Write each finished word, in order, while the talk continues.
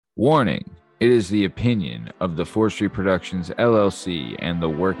Warning. It is the opinion of the 4th Street Productions, LLC, and the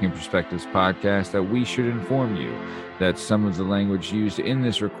Working Perspectives podcast that we should inform you that some of the language used in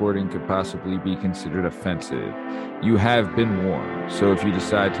this recording could possibly be considered offensive. You have been warned, so if you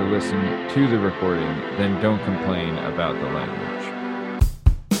decide to listen to the recording, then don't complain about the language.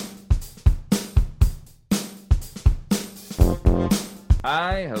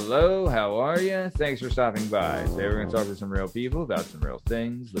 Hi, hello, how are you? Thanks for stopping by. Today we're going to talk to some real people about some real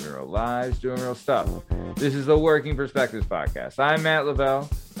things, living real lives, doing real stuff. This is the Working Perspectives podcast. I'm Matt Lavelle,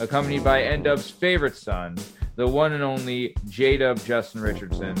 accompanied by N-Dub's favorite son, the one and only J-Dub Justin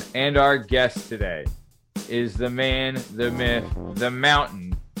Richardson, and our guest today is the man, the myth, the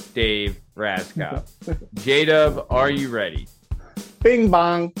mountain, Dave Raskop. J-Dub, are you ready? Bing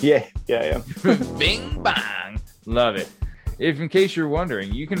bong. Yeah, I am. Bing bong. Love it. If in case you're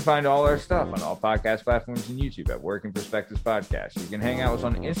wondering, you can find all our stuff on all podcast platforms and YouTube at Working Perspectives Podcast. You can hang out with us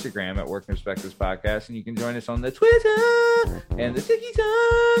on Instagram at Working Perspectives Podcast, and you can join us on the Twitter and the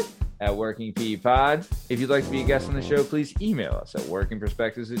TikTok at Working P Pod. If you'd like to be a guest on the show, please email us at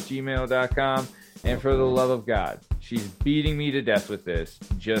workingperspectives@gmail.com. And for the love of God, she's beating me to death with this.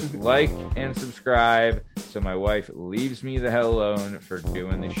 Just like and subscribe so my wife leaves me the hell alone for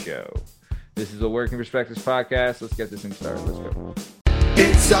doing the show. This is the Working Perspectives podcast. Let's get this thing started. Let's go.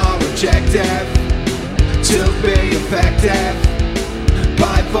 It's all objective to be effective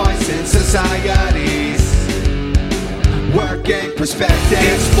by voicing societies. Working perspective,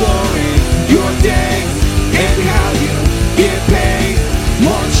 exploring your day and how you get paid.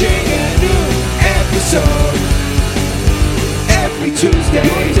 Launching a new episode every Tuesday.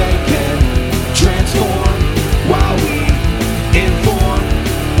 Your day can transform while we inform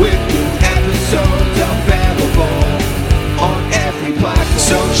with new episodes available on every platform.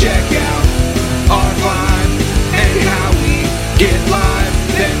 So check out our vibe and how we get live.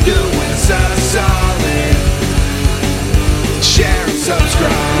 Then do us a solid. Share and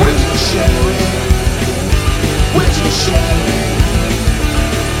subscribe. We're just sharing. We're just sharing.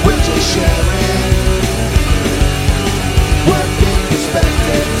 We're just sharing. Working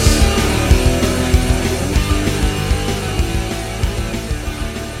perspectives.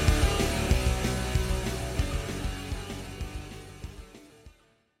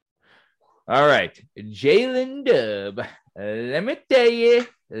 All right, Jalen Dub. Let me tell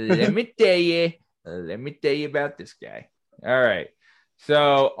you about this guy. All right.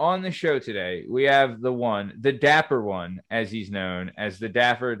 So on the show today, we have the Dapper one, as he's known, as the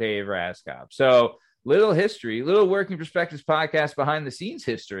Dapper Dave Raskop. So little history, little Working Perspectives podcast behind the scenes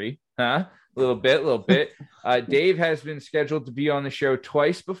history, huh? Little bit. Dave has been scheduled to be on the show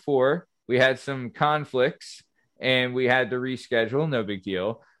twice before. We had some conflicts and we had to reschedule. No big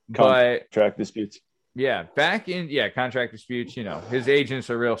deal. Contract disputes. Yeah, contract disputes, his agent's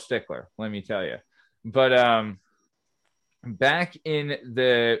a real stickler, let me tell you. But back in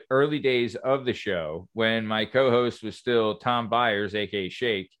the early days of the show, when my co-host was still Tom Byers, aka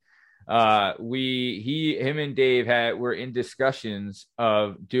Shake, him and Dave were in discussions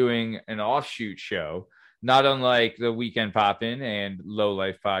of doing an offshoot show, not unlike the Weekend Poppin' and Low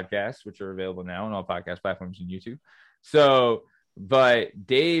Life podcasts, which are available now on all podcast platforms and YouTube. So, but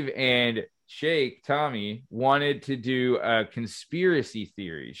Dave and Shake, Tommy, wanted to do a conspiracy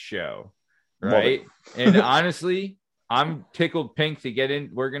theories show, right? And honestly, I'm tickled pink to get in.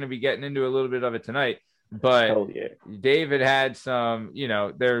 We're going to be getting into a little bit of it tonight. But yeah. Dave had some,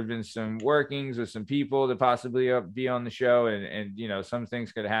 there have been some workings with some people to possibly be on the show, and some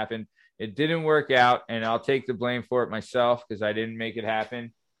things could happen. It didn't work out, and I'll take the blame for it myself because I didn't make it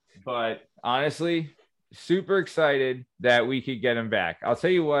happen. But honestly, super excited that we could get him back. I'll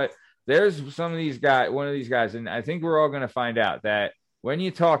tell you what, there's one of these guys, and I think we're all going to find out that when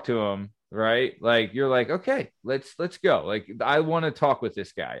you talk to him, right, like you're like, okay, let's go. Like, I want to talk with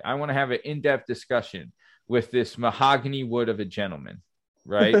this guy. I want to have an in-depth discussion with this mahogany wood of a gentleman,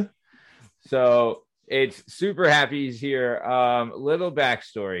 right? So it's super happy he's here. Little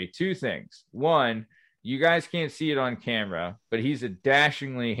backstory, two things. One, you guys can't see it on camera, but he's a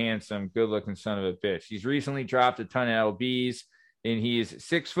dashingly handsome, good-looking son of a bitch. He's recently dropped a ton of LBs, and he's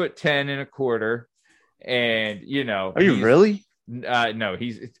 6'10.25". And are you really? No,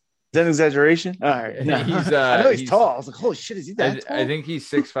 Is that an exaggeration? All right. I know he's tall. I was like, holy shit, is he that tall? I think he's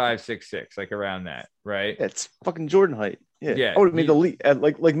 6'5", 6'6", like around that, right? That's fucking Jordan height. Yeah. I would have made the league.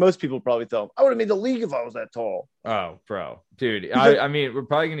 Like most people probably tell him, I would have made the league if I was that tall. Oh, bro, dude. I mean, we're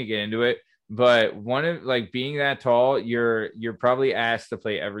probably gonna get into it. But one of being that tall, you're probably asked to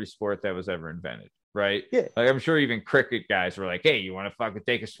play every sport that was ever invented, right? Yeah. Like, I'm sure even cricket guys were like, hey, you want to fucking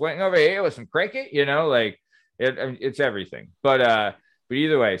take a swing over here with some cricket? It's everything. But But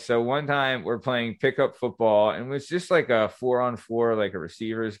either way, so one time we're playing pickup football, and it was just like a 4-on-4, like a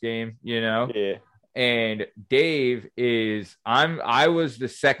receivers game, Yeah. And Dave I was the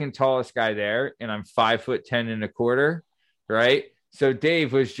second tallest guy there, and I'm 5'10.25", right? So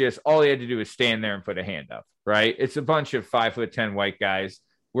Dave was just, all he had to do was stand there and put a hand up, right? It's a bunch of 5'10" white guys.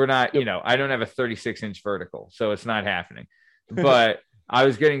 We're not, I don't have a 36-inch vertical, so it's not happening. But I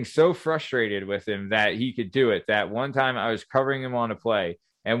was getting so frustrated with him that he could do it. That one time I was covering him on a play,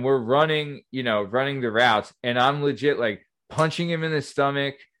 and we're running the routes, and I'm legit like punching him in the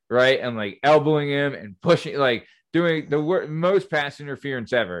stomach, right? And like elbowing him and pushing, like doing the most pass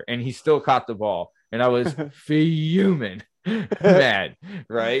interference ever. And he still caught the ball. And I was fuming, mad,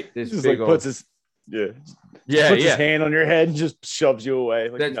 right? This just big like old... puts his hand on your head and just shoves you away.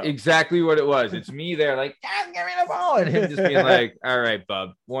 Like, that's exactly what it was. It's me there, like, give me the ball, and him just being like, all right,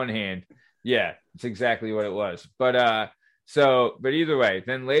 bub, one hand. Yeah, it's exactly what it was. But but either way,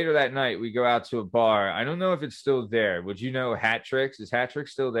 then later that night we go out to a bar. I don't know if it's still there. Would you know Hat Tricks? Is Hat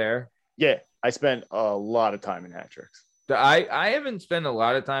Tricks still there? Yeah, I spent a lot of time in Hat Tricks. I haven't spent a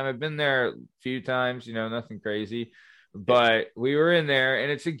lot of time. I've been there a few times, nothing crazy. But we were in there,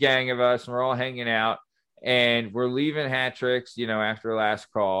 and it's a gang of us, and we're all hanging out, and we're leaving Hat Tricks, after last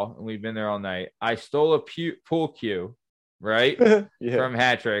call, and we've been there all night. I stole a pool cue, right, from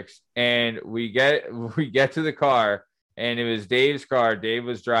Hat Tricks, and we get to the car, and it was Dave's car. Dave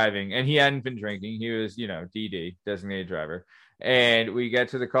was driving, and he hadn't been drinking. He was, DD, designated driver. And we get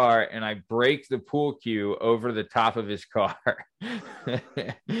to the car, and I break the pool cue over the top of his car.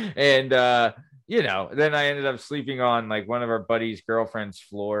 And, then I ended up sleeping on like one of our buddies' girlfriend's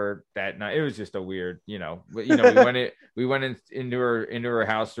floor that night. It was just a weird, we went into her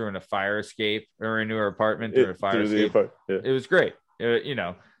house through a fire escape, or into her apartment through a fire escape. It was great.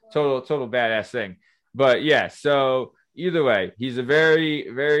 Total badass thing. But yeah, so either way, he's a very,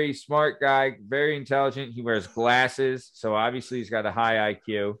 very smart guy, very intelligent. He wears glasses, so obviously he's got a high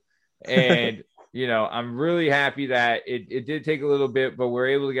IQ. And I'm really happy that it did take a little bit, but we're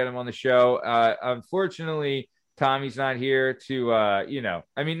able to get him on the show. Unfortunately, Tommy's not here to,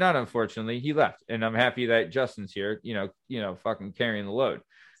 not unfortunately, he left, and I'm happy that Justin's here, fucking carrying the load.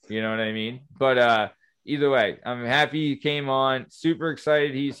 You know what I mean? But either way, I'm happy he came on. Super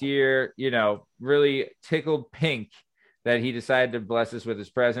excited he's here. Really tickled pink that he decided to bless us with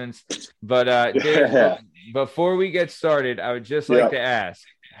his presence. But Dave, before we get started, I would just like to ask,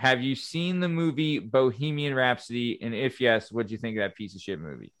 have you seen the movie Bohemian Rhapsody? And if yes, what'd you think of that piece of shit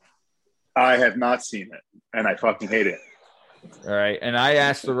movie? I have not seen it, and I fucking hate it. All right, and I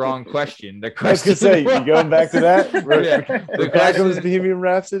asked the wrong question. The question I was gonna say, you going back to that? The question was Bohemian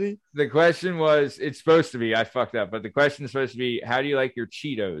Rhapsody. The question was, it's supposed to be, I fucked up, but the question is supposed to be, how do you like your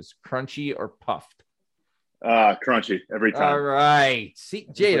Cheetos, crunchy or puffed? Crunchy every time. All right, see,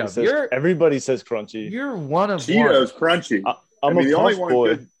 Jada, everybody says crunchy. You're one of Cheetos, crunchy. I'm a the only puff one boy.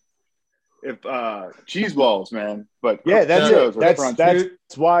 good. If cheese balls, man, but yeah, that's Cheetos it.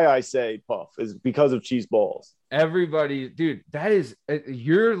 That's why I say puff, is because of cheese balls. Everybody, dude, that is,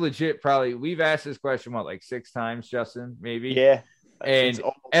 you're legit. Probably we've asked this question like 6 times, Justin, maybe. Yeah, and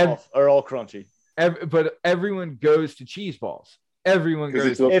all puff, or all crunchy. But everyone goes to cheese balls. Everyone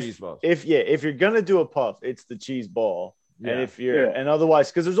goes to cheese balls. If you're gonna do a puff, it's the cheese ball. Yeah. And if you're and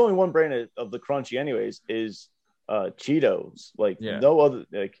otherwise, because there's only one brand of the crunchy, anyways, is Cheetos. No other,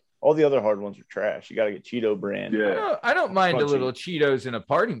 all the other hard ones are trash. You got to get Cheeto brand. Yeah, I don't mind crunchy. A little Cheetos in a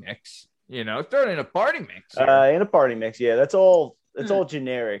party mix. Throw it in a party mix. In a party mix, yeah. That's all. It's all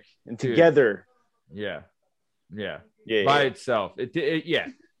generic and together. Yeah. By itself,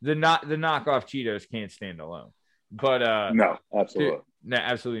 the knockoff Cheetos can't stand alone. But no, absolutely,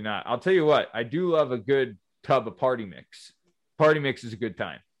 absolutely not. I'll tell you what, I do love a good tub of party mix. Party mix is a good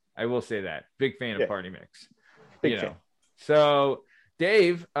time. I will say that. Big fan of party mix. Big fan. So.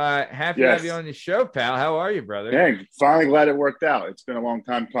 Dave, happy to have you on the show, pal. How are you, brother? Dang, finally glad it worked out. It's been a long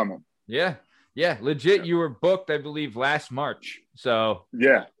time coming. Yeah, legit. You were booked, I believe, last March. So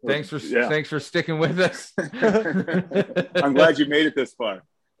yeah, thanks for sticking with us. I'm glad you made it this far.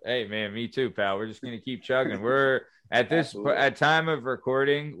 Hey, man, me too, pal. We're just gonna keep chugging. We're at time of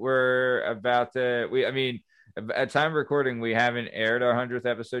recording. We're about to. At time of recording, we haven't aired our 100th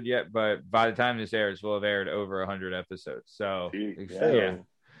episode yet, but by the time this airs, we'll have aired over 100 episodes. So,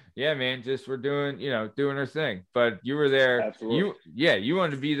 yeah, man, just we're doing our thing. But you were there. Absolutely. You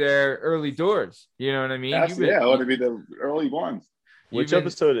wanted to be there early doors. You know what I mean? I want to be the early ones. Which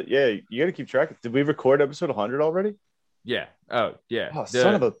episode? Yeah, you got to keep track. Did we record episode 100 already? Yeah. Oh, yeah. Oh,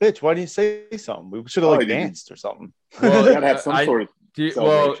 son of a bitch. Why didn't you say something? We should have danced or something. Well, you got to have some sort of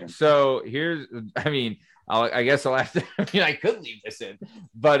so here's, I guess I'll have to. I mean, I could leave this in,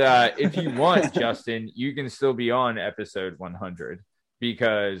 but if you want, Justin, you can still be on episode 100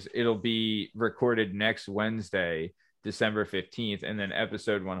 because it'll be recorded next Wednesday, December 15th, and then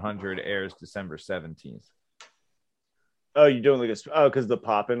episode 100 airs December 17th. Oh, you're doing like because the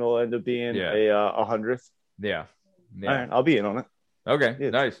pop-in will end up being a 100th. Yeah. All right, I'll be in on it. Okay, yeah,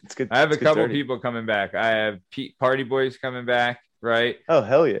 nice. It's good. I have a couple people coming back. I have Party Boys coming back, right? Oh,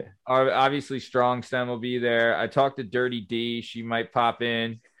 hell yeah. Obviously, Strong Stem will be there. I talked to Dirty D. She might pop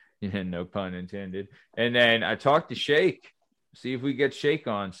in. No pun intended. And then I talked to Shake. See if we get Shake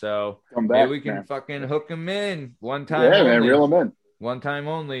on. So maybe we can fucking hook him in one time. Yeah, man, reel him in. One time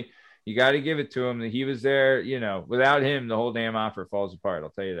only. You got to give it to him. He was there, without him, the whole damn offer falls apart.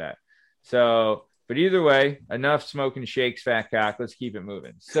 I'll tell you that. So, but either way, enough smoking Shakes, fat cock. Let's keep it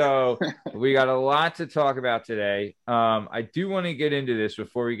moving. So we got a lot to talk about today. I do want to get into this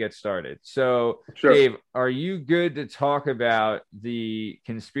before we get started. So, sure. Dave, are you good to talk about the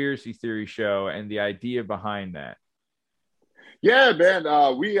conspiracy theory show and the idea behind that? Yeah, man.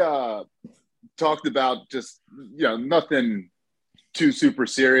 We talked about just, nothing too super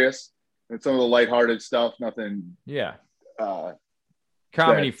serious and some of the lighthearted stuff. Nothing. Yeah.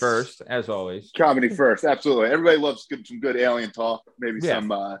 Comedy first, as always. Comedy first, absolutely. Everybody loves some good alien talk. Maybe some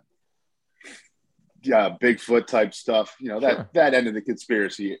Bigfoot type stuff. That end of the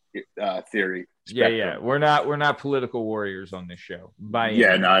conspiracy theory spectrum. Yeah. We're not political warriors on this show. No,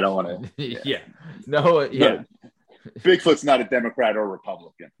 I don't want to. No. Bigfoot's not a Democrat or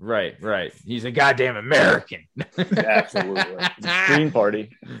Republican. Right. He's a goddamn American. Absolutely. It's a Green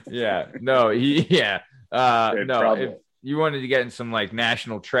Party. Yeah. No. If you wanted to get in some like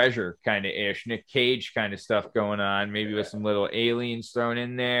National Treasure kind of ish, Nick Cage kind of stuff going on, maybe with some little aliens thrown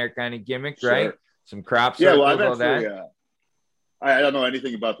in there, kind of gimmick, right? Some crop circles, all that. I don't know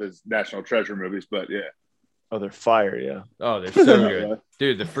anything about those National Treasure movies, but yeah. Oh, they're fire, yeah. Oh, they're so good,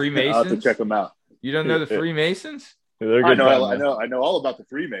 dude. The Freemasons. I'll have to check them out. You don't know the Freemasons? They're good. I know all about the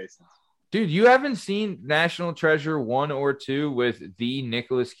Freemasons. Dude, you haven't seen National Treasure 1 or 2 with the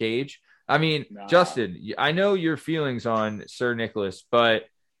Nicolas Cage? I mean, Justin, I know your feelings on Sir Nicholas, but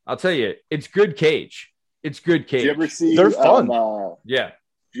I'll tell you, it's good Cage. It's good Cage. Did you ever see? They're fun. Yeah.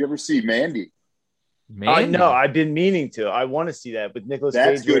 Did you ever see Mandy? No, I've been meaning to. I want to see that with Nicolas Cage.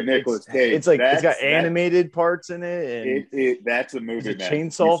 That's good, Nicolas Cage. It's like it's got animated parts in it, and that's a movie. It's a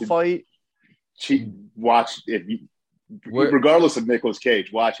chainsaw fight. Watch it. Regardless of Nicolas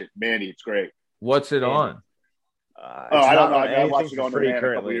Cage, watch it. Mandy, it's great. What's it on? I don't know. I watched it on demand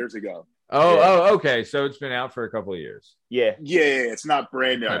a couple years ago. Okay. So it's been out for a couple of years. Yeah. It's not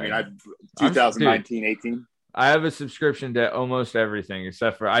brand new. I mean, 2019, 18. I have a subscription to almost everything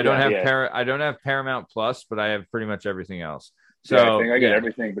except for I don't have Paramount Plus, but I have pretty much everything else. So I think I get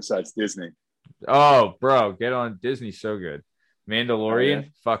everything besides Disney. Oh, bro, get on Disney. So good.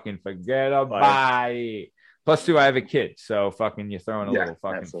 Mandalorian, fucking forget about it. Plus, too, I have a kid, so fucking you throw in a little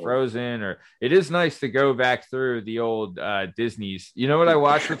fucking Frozen, or it is nice to go back through the old Disney's. You know what I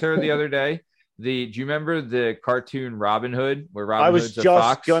watched with her the other day? Do you remember the cartoon Robin Hood, where Robin Hood's a fox? I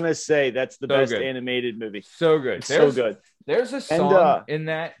was just gonna say that's the best animated movie. So good, so good. There's a song in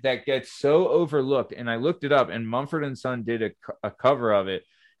that gets so overlooked, and I looked it up, and Mumford & Son did a cover of it,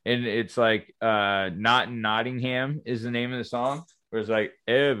 and it's like "Not in Nottingham" is the name of the song, where it's like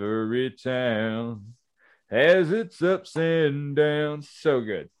every town has its ups and downs. So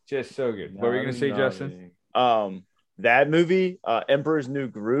good. Just so good. What were you going to say, Justin? That movie, Emperor's New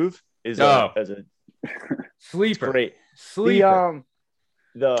Groove, is as a sleeper. Great. Sleeper.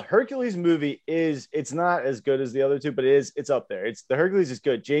 The Hercules movie it's not as good as the other two, but it's up there. The Hercules is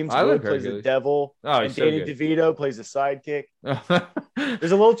good. James Wood plays the devil. And Danny DeVito plays the sidekick.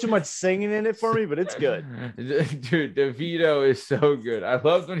 There's a little too much singing in it for me, but it's good. Dude, DeVito is so good. I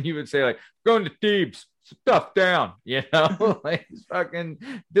loved when he would say, like, going to Thebes. Stuff down, like fucking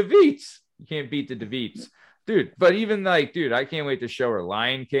DeVites. You can't beat the DeVites, dude. But even like, dude, I can't wait to show her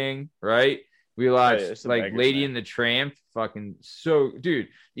Lion King, right? We watched like Lady and the Tramp, fucking so, dude.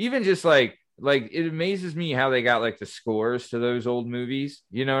 Even just like it amazes me how they got like the scores to those old movies.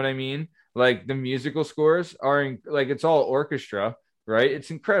 You know what I mean? Like the musical scores are like it's all orchestra. Right, it's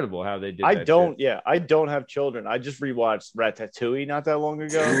incredible how they did. I don't have children. I just rewatched Ratatouille not that long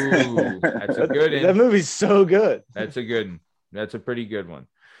ago. Ooh, that's a good one. That movie's so good. That's a good one. That's a pretty good one.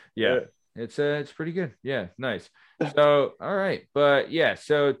 Yeah. It's pretty good. Yeah, nice. So, all right, but yeah.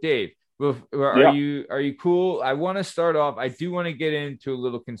 So, Dave, are you cool? I want to start off. I do want to get into a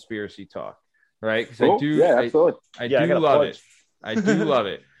little conspiracy talk, right? Because cool. Absolutely. I do love it. I do love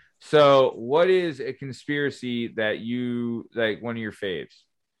it. So, what is a conspiracy that you like? One of your faves?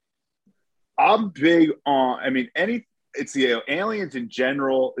 I'm big on. I mean, it's the aliens in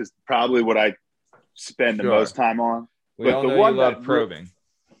general is probably what I spend the most time on. We all know you love probing.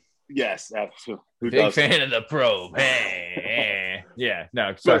 Yes, absolutely. Big fan of the probe. Hey. Yeah.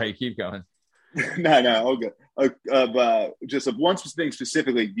 No, sorry. Keep going. No. Okay. Just one thing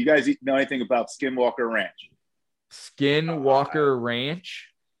specifically. You guys know anything about Skinwalker Ranch? Skinwalker Ranch?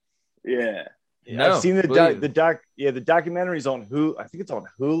 Yeah. No, I've seen the documentary's on Hulu. I think it's on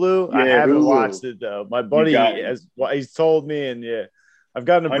Hulu. I haven't watched it though. My buddy he's told me, and I've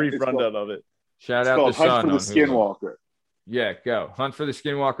gotten a brief rundown of it. Shout out to Hunt for the Skinwalker. Yeah, go Hunt for the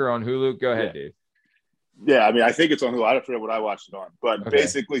Skinwalker on Hulu. Go ahead, Dave. Yeah, I mean, I think it's on Hulu. I don't forget what I watched it on, but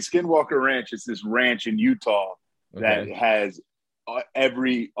basically, Skinwalker Ranch is this ranch in Utah that has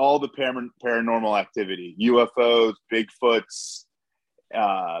all the paranormal activity, UFOs, Bigfoots,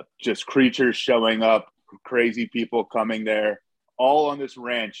 just creatures showing up, crazy people coming there, all on this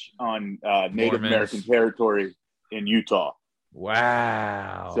ranch on Native American territory in Utah.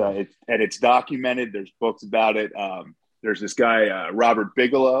 Wow! So it's documented. There's books about it. There's this guy Robert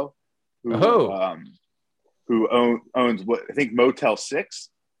Bigelow, who owns what I think Motel 6.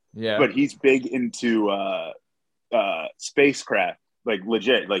 Yeah, but he's big into spacecraft, like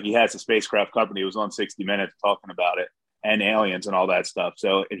legit. Like he has a spacecraft company. He was on 60 Minutes talking about it and aliens and all that stuff.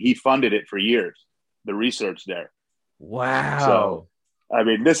 So and he funded it for years. The research there. Wow. So I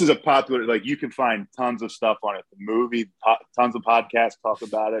mean, this is a popular. Like you can find tons of stuff on it. The movie, tons of podcasts talk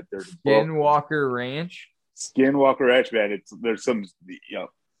about it. There's Skinwalker Ranch. Skinwalker Ranch, man. There's some,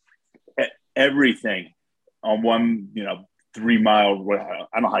 everything on one, 3 mile. I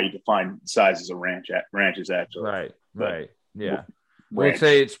don't know how you define sizes of ranches actually. Right. Yeah. We'd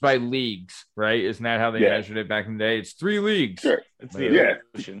say it's by leagues, right? Isn't that how they measured it back in the day? It's 3 leagues. Sure. It's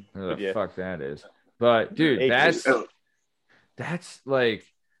fuck that is. But dude, that's like,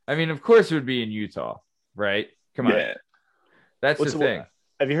 I mean, of course it would be in Utah, right? Come on. Yeah. That's the thing.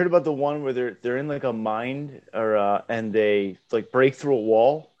 Have you heard about the one where they're in like a mine and they like break through a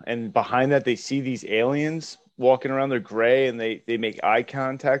wall, and behind that they see these aliens walking around? They're gray and they make eye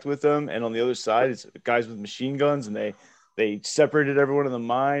contact with them, and on the other side it's guys with machine guns, and they separated everyone in the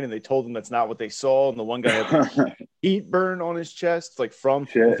mine and they told them that's not what they saw, and the one guy had heat burn on his chest, like from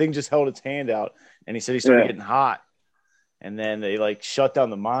the thing just held its hand out, and he said he started getting hot. And then they like shut down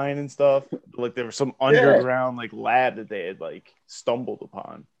the mine and stuff. Like there was some underground like lab that they had like stumbled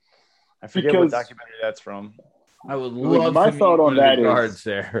upon. I forget what documentary that's from. I would love my to thought on that is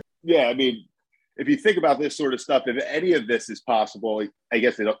there. Yeah, I mean, if you think about this sort of stuff, if any of this is possible, I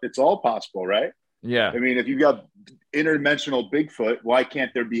guess it's all possible, right? Yeah. I mean, if you've got interdimensional Bigfoot, why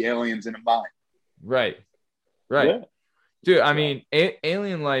can't there be aliens in a mine? Right. Yeah. Dude, I mean,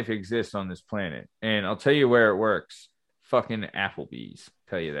 alien life exists on this planet, and I'll tell you where it works. Fucking Applebee's.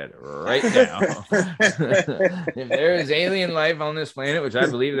 Tell you that right now. If there is alien life on this planet, which I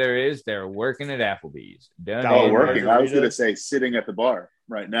believe there is, they're working at Applebee's. Working. I was going to say sitting at the bar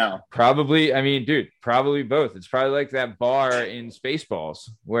right now. Probably. I mean, dude, probably both. It's probably like that bar in Spaceballs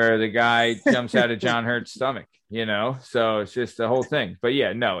where the guy jumps out of John Hurt's stomach, So it's just the whole thing. But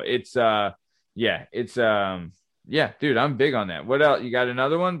yeah, no, it's dude, I'm big on that. What else? You got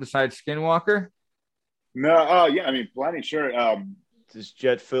another one besides Skinwalker? No, I mean, plenty, sure. Does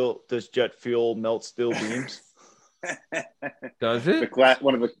jet fuel melt steel beams? Does it?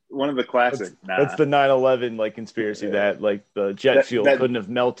 One of the classic. That's the 9/11 like conspiracy that like the jet fuel couldn't have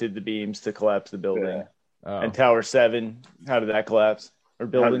melted the beams to collapse the building. Yeah. Oh. And Tower 7, how did that collapse? Or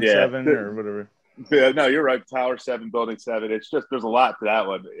Building 7 or whatever. Yeah, no, you're right. Tower 7, Building 7. It's just there's a lot to that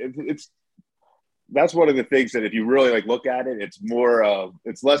one. That's one of the things that if you really like look at it, it's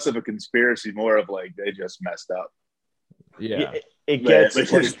less of a conspiracy, more of like they just messed up. Yeah. It gets they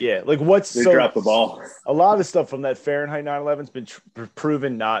dropped the ball. A lot of stuff from that Fahrenheit 9/11's been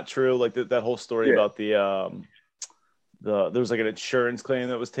proven not true. Like that whole story about there was like an insurance claim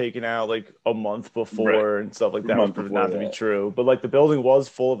that was taken out like a month before and stuff like that was proven not to be true. But like the building was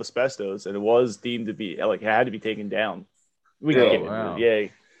full of asbestos and it was deemed to be like it had to be taken down. Yeah,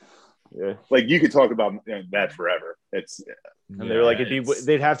 like you could talk about that forever. And they were like,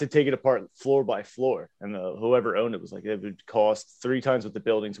 they'd have to take it apart floor by floor, and whoever owned it was like, it would cost 3 times what the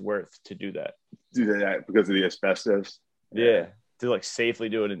building's worth to do that. Because of the asbestos. Yeah, to like safely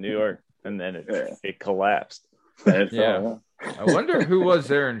do it in New York, and then it collapsed. Yeah, I wonder who was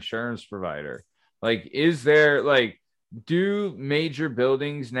their insurance provider. Like, is there like, do major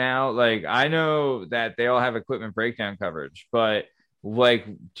buildings now? Like, I know that they all have equipment breakdown coverage, but like,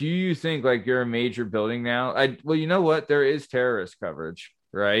 do you think like you're a major building now? Well, you know what? There is terrorist coverage,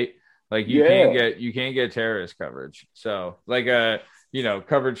 right? Like you can't get terrorist coverage. So like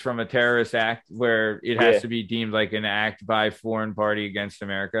coverage from a terrorist act where it has to be deemed like an act by foreign party against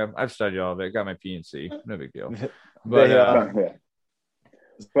America. I've studied all of it. Got my P&C. No big deal. But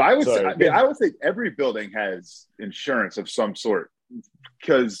But I would think every building has insurance of some sort,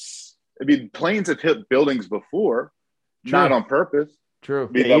 because planes have hit buildings before, not on purpose. True.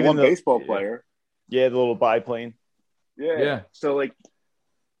 That one baseball player. Yeah, the little biplane. Yeah. So like,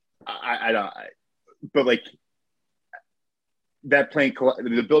 I don't. But like that plane,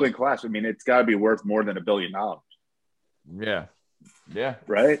 the building collapsed. It's got to be worth more than $1 billion. Yeah. Yeah.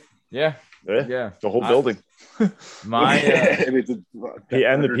 Right. Yeah. The whole building. And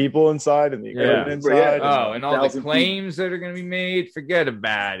the people inside and the equipment inside. And all the claims that are going to be made, forget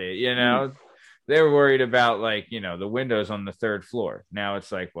about it. They were worried about the windows on the third floor. Now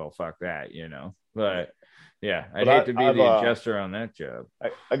it's like, well, fuck that, But yeah, I'd hate to be the adjuster on that job.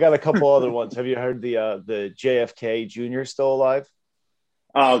 I got a couple other ones. Have you heard the JFK Jr. still alive?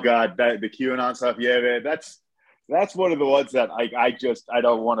 Oh God, the QAnon stuff. Yeah, man, that's one of the ones that I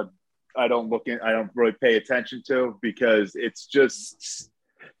don't really pay attention to, because it's just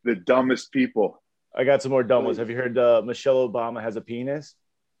the dumbest people. I got some more dumb ones. Have you heard Michelle Obama has a penis?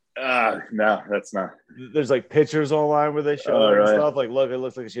 No, that's not. There's like pictures online where they show her and stuff. Like, look, it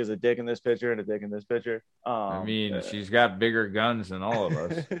looks like she has a dick in this picture and a dick in this picture. She's got bigger guns than all of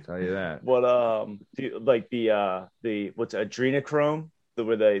us. I'll tell you that. But like the what's adrenochrome?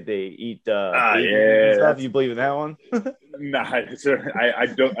 Where they eat and stuff. You believe in that one? No, I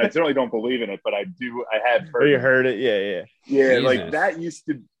certainly don't believe in it, but I have heard. You heard it? Yeah. Jesus. Like that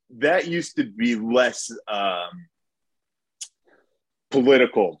used to be less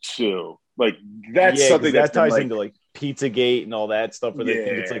political too. Like that's something that ties into like Pizzagate and all that stuff, where they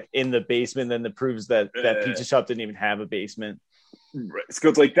think it's like in the basement, then that proves that pizza shop didn't even have a basement. Right. So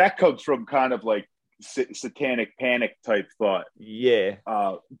it's like that comes from kind of like satanic panic type thought.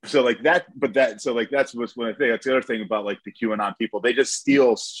 So like that, so like that's what's one thing. That's the other thing about like the QAnon people. They just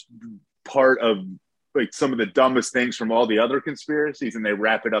steal part of like some of the dumbest things from all the other conspiracies, and they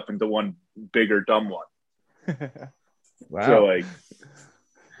wrap it up into one bigger dumb one. Wow. So like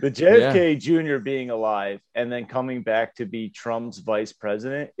the JFK Jr. being alive and then coming back to be Trump's vice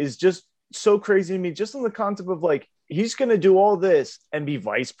president is just so crazy to me. Just on the concept of like, he's going to do all this and be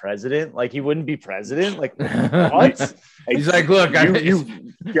vice president. Like, he wouldn't be president. Like, what? He's like, look,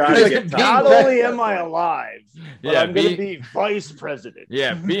 you gotta not only am I alive, but I'm going to be vice president.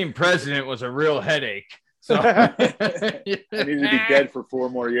 Yeah, being president was a real headache. So I needed to be dead for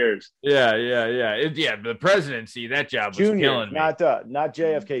 4 more years. Yeah. The presidency, that job was killing me. Not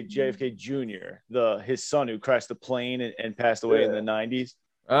JFK. JFK Jr., his son who crashed the plane and passed away in the 90s.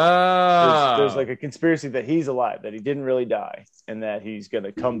 There's like a conspiracy that he's alive, that he didn't really die, and that he's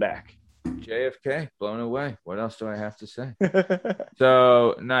gonna come back. JFK, blown away. What else do I have to say?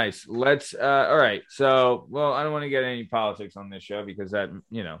 So nice. Let's all right. So I don't want to get any politics on this show, because that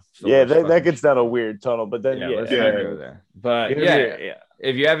that gets down a weird tunnel. But then let's not go there. But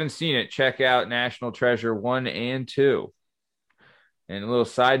if you haven't seen it, check out National Treasure 1 and 2. And a little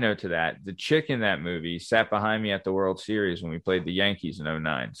side note to that, the chick in that movie sat behind me at the World Series when we played the Yankees in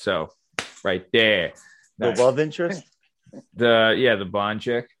 2009. So right there. The love interest? The blonde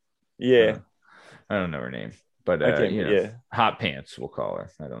chick. Yeah. I don't know her name, but Hot Pants, we'll call her.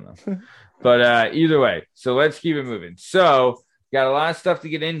 I don't know. But either way, so let's keep it moving. So got a lot of stuff to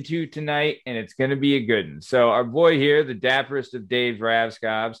get into tonight, and it's going to be a good one. So our boy here, the dapperest of Dave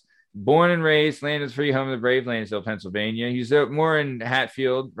Ravscobs, born and raised, land is free, home of the brave, Lansdale, Pennsylvania. He's more in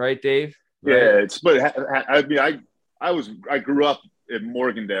Hatfield, right, Dave? Right? Yeah, I grew up in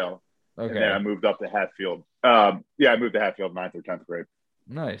Morgandale, and then I moved up to Hatfield. I moved to Hatfield 9th or 10th grade.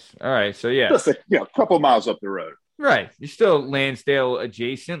 Nice. All right, so just a couple miles up the road. Right, you're still Lansdale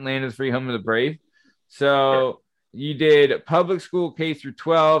adjacent, land is free, home of the brave. So you did public school K through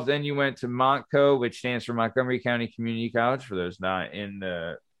 12, then you went to Montco, which stands for Montgomery County Community College, for those not in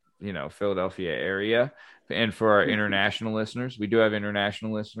the Philadelphia area. And for our international listeners, we do have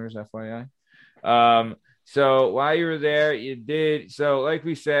international listeners, FYI. So while you were there, like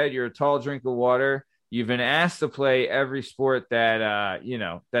we said, you're a tall drink of water. You've been asked to play every sport that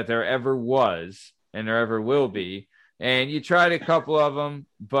that there ever was and there ever will be, and you tried a couple of them,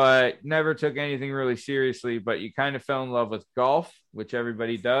 but never took anything really seriously. But you kind of fell in love with golf, which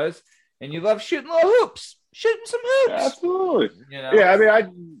everybody does, and you love shooting little hoops. Shooting some hoops. Absolutely. Yeah,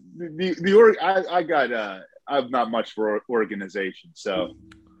 I'm not much for organization, so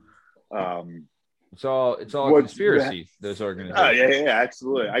it's all conspiracy. Those organizations. Yeah,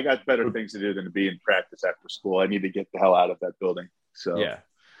 absolutely. I got better things to do than to be in practice after school. I need to get the hell out of that building. So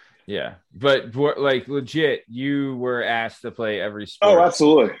Yeah, but like legit, you were asked to play every sport. Oh,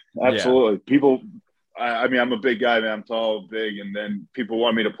 absolutely. Yeah. People, I mean, I'm a big guy, man. I'm tall, big, and then people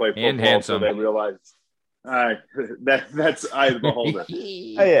want me to play football, so they realize that's eye of the beholder.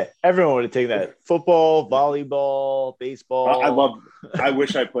 Oh yeah, everyone would have taken that. Football, volleyball, baseball. I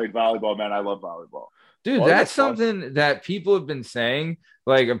wish I played volleyball, man. I love volleyball. Dude, that's something that people have been saying.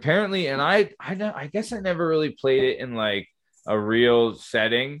 Like apparently, and I guess I never really played it in like a real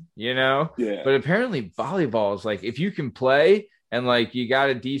setting, you know? Yeah. But apparently volleyball is like, if you can play and like you got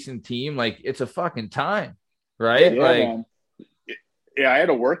a decent team, like it's a fucking time, right? Yeah, like, man. Yeah, I had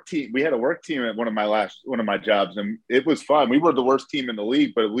a work team. We had a work team at one of my jobs, and it was fun. We were the worst team in the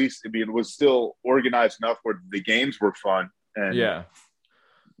league, but at least it was still organized enough where the games were fun. And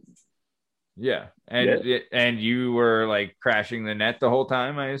and you were like crashing the net the whole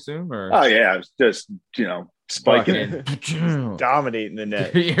time, I assume, or oh yeah, I was just spiking, dominating the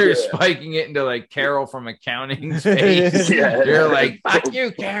net. You're spiking it into like Carol from Accounting's face. You're like, fuck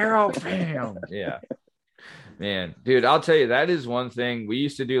you, Carol. Bam. Yeah. Man, dude, I'll tell you, that is one thing. We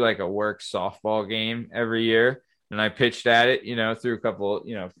used to do like a work softball game every year, and I pitched at it, through a couple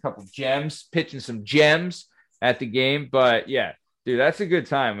gems, pitching some gems at the game. But yeah, dude, that's a good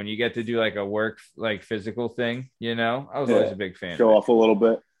time when you get to do like a work, like physical thing, I was always a big fan. Show off a little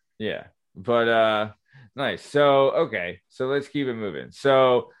bit. Yeah. But, nice. So, okay. So let's keep it moving.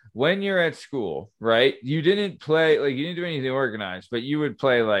 So when you're at school, right, you didn't do anything organized, but you would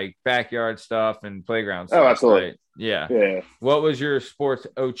play like backyard stuff and playground stuff. Oh, absolutely. Right? Yeah. Yeah. What was your sports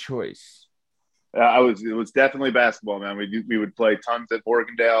choice? It was definitely basketball, man. We would play tons at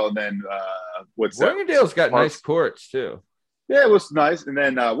Morgandale, and then Morgandale's got nice courts too. Yeah, it was nice. And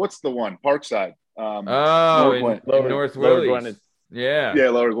then what's the one? Parkside. North Willys. Yeah.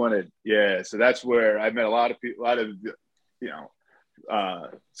 Yeah, Lower Gwinnett. Yeah. So that's where I met a lot of people,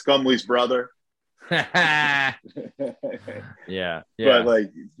 Scumley's brother. yeah.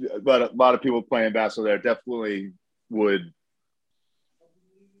 But a lot of people playing basketball there definitely would,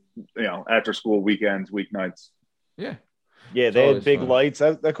 after school weekends, weeknights. Yeah. Yeah, they had big lights.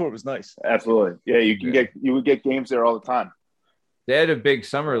 That court was nice. Absolutely. Yeah, you would get games there all the time. They had a big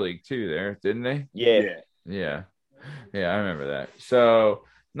summer league too there, didn't they? Yeah. Yeah, I remember that. So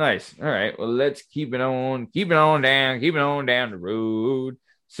nice. All right. Well, let's keep it on down the road.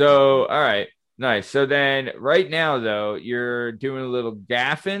 So, all right. Nice. So then right now, though, you're doing a little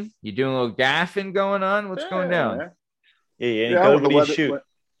gaffing. You doing a little gaffing going on? What's going down? Yeah. What do you shoot?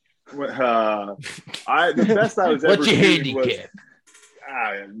 The best I was ever What's your handicap?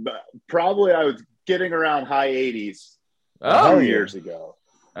 Probably I was getting around high 80s 2 years ago.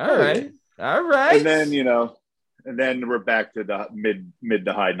 All right. And then, and then we're back to the mid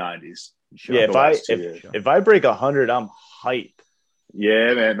to high 90s. Yeah, if I break 100, I'm hype.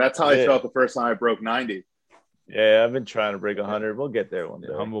 Yeah, man, that's how I felt the first time I broke 90. Yeah, I've been trying to break 100. We'll get there one day.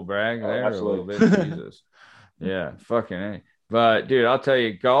 Humble brag there a little bit. Jesus. Yeah, fucking A. But dude, I'll tell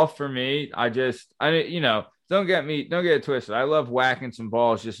you, golf for me, don't get it twisted. I love whacking some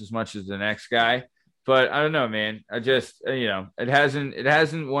balls just as much as the next guy. But I don't know, man. I just, it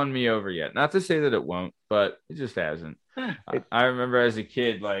hasn't won me over yet. Not to say that it won't, but it just hasn't. I remember as a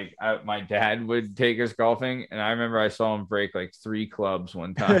kid, like my dad would take us golfing, and I remember I saw him break like 3 clubs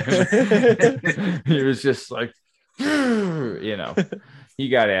one time. He was just like, he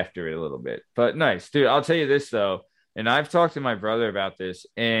got after it a little bit. But nice, dude. I'll tell you this though, and I've talked to my brother about this,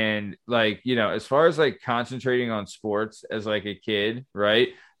 and like, as far as like concentrating on sports as like a kid, right?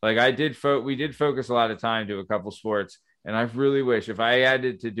 Like we did focus a lot of time to a couple sports, and I really wish if I had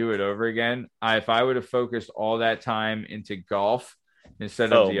to do it over again, if I would have focused all that time into golf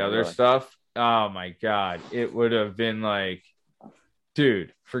instead of the other stuff. Oh my God. It would have been like,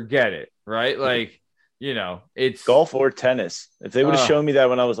 dude, forget it. Right. Like, it's golf or tennis. If they would have shown me that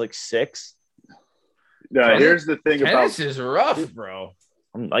when I was like 6. No, here's the thing tennis is rough, bro.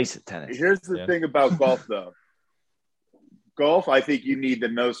 I'm nice at tennis. Here's the thing about golf though. Golf, I think you need the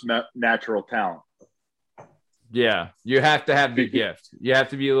most natural talent. Yeah, you have to have the gift. You have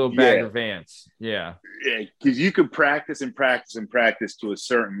to be a little Bagger Vance. Yeah, because you can practice and practice and practice to a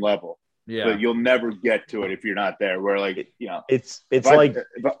certain level. Yeah, but you'll never get to it if you're not there. Where it's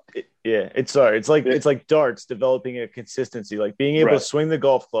like darts developing a consistency, like being able to swing the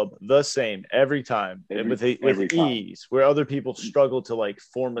golf club the same every time with ease, where other people struggle to like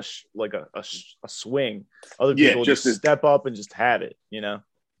form a swing. Other people just step up and just have it.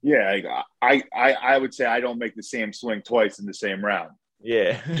 Yeah, I would say I don't make the same swing twice in the same round.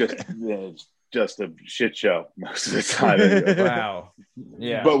 Yeah, just a shit show most of the time. Wow.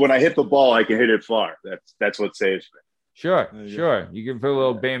 Yeah. But when I hit the ball, I can hit it far. That's what saves me. Sure. You can put a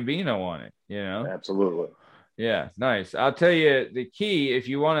little Bambino on it, you know? Absolutely. Yeah, nice. I'll tell you the key if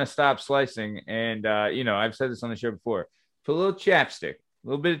you want to stop slicing, and I've said this on the show before, put a little chapstick, a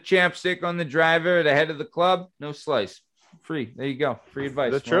little bit of chapstick on the driver at the head of the club, no slice. Free. There you go. Free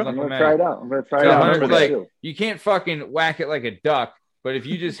advice. That's true. I'm going to try it out. Like, you can't fucking whack it like a duck, but if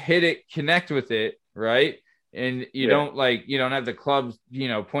you just hit it, connect with it, right? And you don't have the clubs,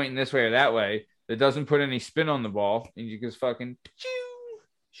 pointing this way or that way. That doesn't put any spin on the ball, and you just fucking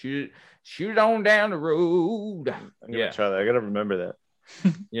shoot it on down the road. I'm gonna try that. I gotta remember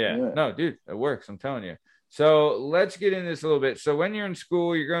that. Yeah. No, dude, it works. I'm telling you. So let's get in this a little bit. So when you're in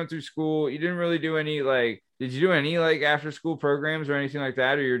school, you're going through school, you didn't really do any did you do any after school programs or anything like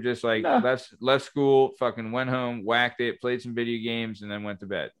that, or you're just left school, fucking went home, whacked it, played some video games, and then went to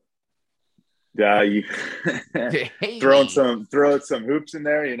bed? Yeah, you throwing some hoops in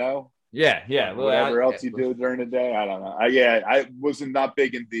there, Yeah. Whatever else you do during the day, I don't know. I wasn't not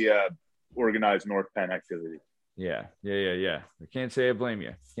big in the organized North Penn activity. Yeah. I can't say I blame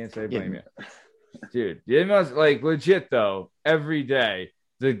you. Dude, they must legit though. Every day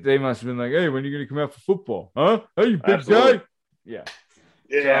they must have been like, "Hey, when are you gonna come out for football? Huh? Hey, you big guy." Yeah.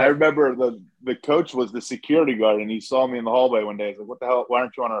 I remember the coach was the security guard, and he saw me in the hallway one day. He's like, "What the hell? Why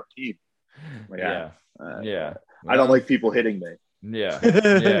aren't you on our team?" Like, yeah. I don't like people hitting me. Yeah.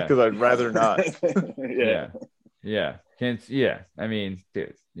 Because I'd rather not. Yeah. I mean,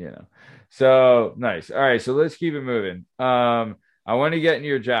 dude, So nice. All right, so let's keep it moving. I want to get into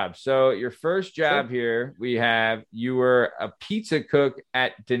your job. So your first job here, you were a pizza cook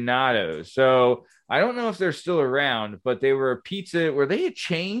at Donato's. So I don't know if they're still around, but they were a pizza. Were they a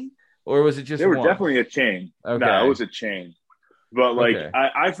chain, or was it just? They were definitely a chain. Okay. No, it was a chain. But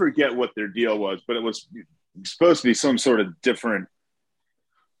I forget what their deal was, but it was supposed to be some sort of different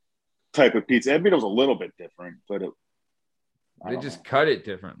type of pizza. I mean, it was a little bit different, but they just cut it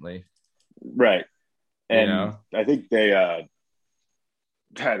differently, right? And I think they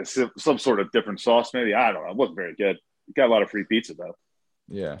had some sort of different sauce. Maybe, I don't know. It wasn't very good. Got a lot of free pizza though.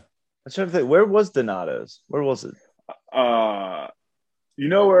 Yeah, I'm trying to think. Where was Donato's? Where was it? Where?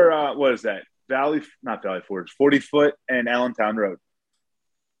 What is that? Not Valley Forge, 40-foot and Allentown Road.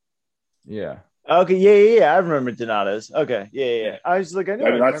 Yeah. Okay. Yeah. I remember Donato's. Okay. Yeah. I was like, I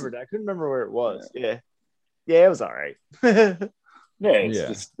remembered. I couldn't remember where it was. Yeah. It was all right. It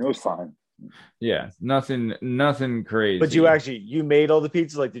was fine. Yeah. Nothing crazy. But you made all the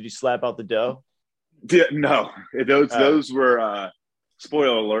pizzas? Like, did you slap out the dough? Yeah, no. Those were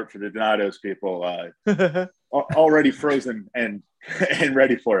spoiler alert for the Donato's people. Already frozen and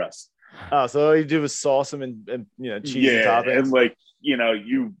ready for us. Oh, so all you do was sauce them and cheese and toppings.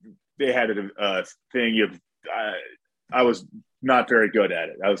 And they had a thing. I was not very good at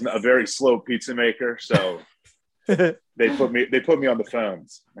it. I was a very slow pizza maker, so they put me on the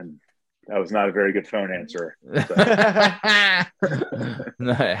phones, and I was not a very good phone answerer. So.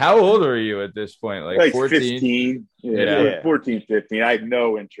 How old are you at this point? Like 14? 15. Yeah. 14, 15. I had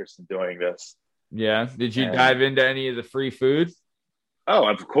no interest in doing this. Yeah. Did you dive into any of the free food? Oh,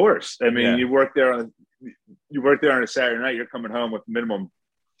 of course. I mean, you work there on a Saturday night. You're coming home with minimum.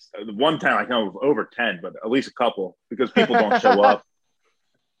 The one time I come with over 10, but at least a couple because people don't show up.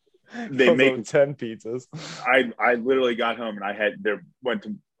 They make 10 pizzas. I literally got home and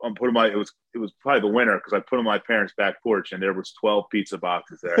put them it was probably the winter because I put them on my parents' back porch and there was 12 pizza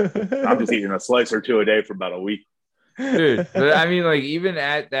boxes there. I'm just eating a slice or two a day for about a week. Dude, but I mean, even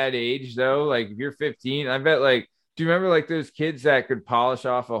at that age though, if you're 15, I bet do you remember those kids that could polish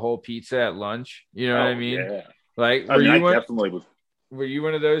off a whole pizza at lunch? You know what I mean? Yeah. Were you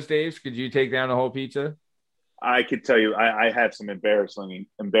one of those, Daves? Could you take down a whole pizza? I could tell you, I had some embarrassing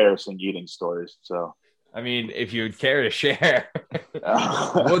eating stories. So, I mean, if you would care to share.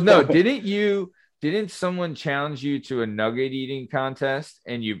 Well, no, didn't someone challenge you to a nugget eating contest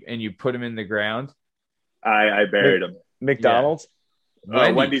and you put them in the ground? I buried them. McDonald's?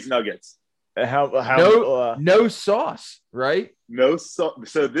 Yeah. Wendy's nuggets. No sauce, right? No sauce.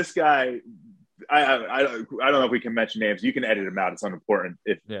 So this guy, I don't know if we can mention names. You can edit him out. It's unimportant.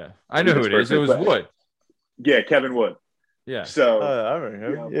 I know who it is. It was Wood. Yeah, Kevin Wood. Yeah. So I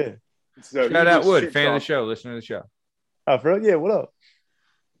remember him. Yeah. So shout out Wood, fan of the show, listener to the show. Oh, bro, yeah. What up?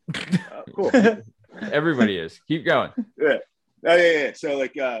 Cool. Everybody is. Keep going. Yeah. Yeah. So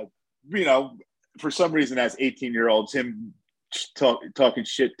for some reason, as 18-year-olds, him talking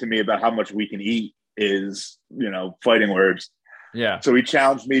shit to me about how much we can eat is, fighting words. Yeah. So he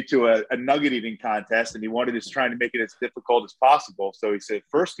challenged me to a nugget eating contest, and he wanted us trying to make it as difficult as possible. So he said,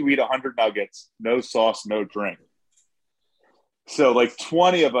 first you eat 100 nuggets, no sauce, no drink. So like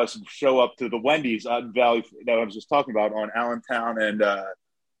 20 of us show up to the Wendy's on Valley that I was just talking about on Allentown and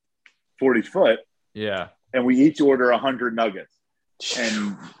 40 Foot. Yeah. And we each order 100 nuggets.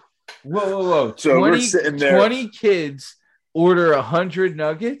 And whoa. So 20, we're sitting there. 20 kids order 100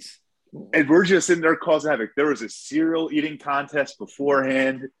 nuggets? And we're just sitting there causing havoc. There was a cereal eating contest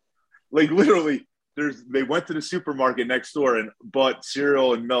beforehand. Like literally, they went to the supermarket next door and bought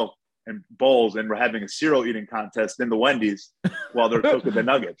cereal and milk and bowls, and we're having a cereal eating contest in the Wendy's while they're cooking the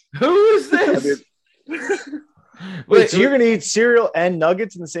nuggets. Who is this? Wait, so you're gonna eat cereal and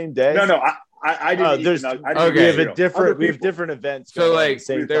nuggets in the same day? No, I didn't. We have different events. So like,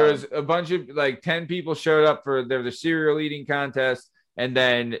 there was a bunch of like 10 people showed up for the cereal eating contest, and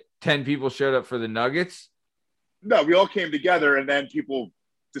then 10 people showed up for the nuggets. No, we all came together, and then people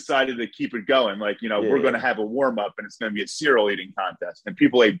decided to keep it going. Like, we're going to have a warm up and it's going to be a cereal eating contest, and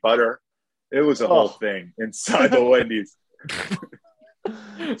people ate butter. It was a whole thing inside the Wendy's.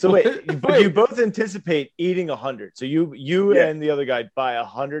 So wait, you both anticipate eating 100. So you and the other guy buy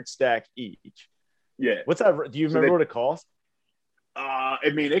 100 stack each. Yeah. What's that? Do you remember what it cost?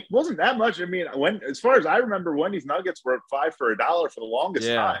 I mean, it wasn't that much. I mean, as far as I remember, Wendy's nuggets were $5 for $1 for the longest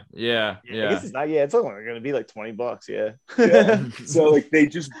time. Yeah. I guess it's not. Yeah, it's only going to be like $20. Yeah. So like they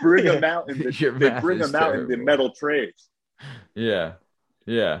just bring them out in the metal trays. Yeah.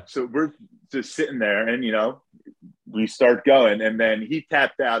 So we're just sitting there, and we start going, and then he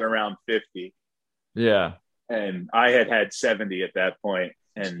tapped out around 50. Yeah. And I had 70 at that point,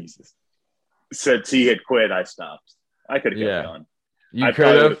 and since he had quit, I stopped. I could have kept going. I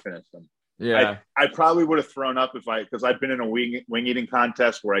probably would have finished them. Yeah. I probably would have thrown up because I've been in a wing eating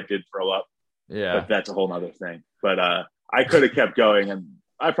contest where I did throw up. Yeah. But that's a whole nother thing. But I could have kept going, and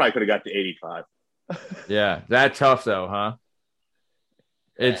I probably could have got to 85. Yeah. That's tough though, huh?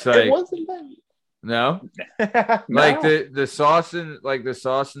 It's like, it wasn't that. No? Like the sauce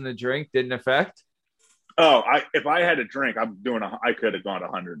and the drink didn't affect? Oh, if I had a drink, I could have gone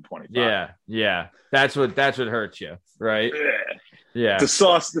 125. Yeah. That's what hurts you, right? Yeah. The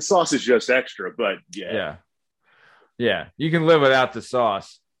sauce is just extra, but yeah. You can live without the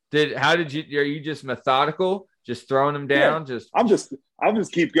sauce. Are you just methodical? Just throwing them down? I'll just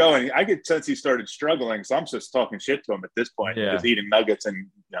keep going. I get since he started struggling, so I'm just talking shit to him at this point. Yeah. Just eating nuggets and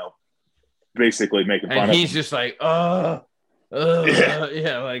basically making fun of him. And he's just like, like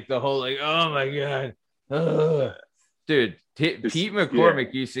the whole like, oh my god. Dude, Pete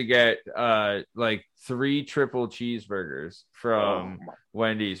McCormick used to get like 3 triple cheeseburgers from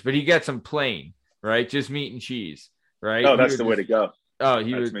Wendy's, but he gets them plain, right? Just meat and cheese, right? Oh, that's the way to go. Oh,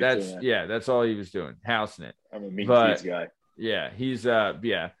 that's all he was doing, housing it. I'm a meat and cheese guy. Yeah, he's fan of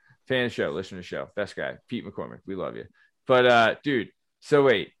the show, listen to the show, best guy, Pete McCormick. We love you. But dude, so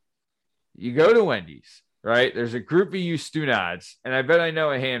wait, you go to Wendy's, right? There's a group of you Stunads, and I bet I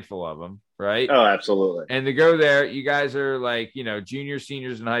know a handful of them. Right? Oh, absolutely. And to go there, you guys are like, juniors,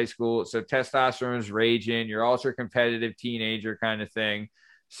 seniors in high school. So testosterone's raging. You're ultra competitive teenager kind of thing.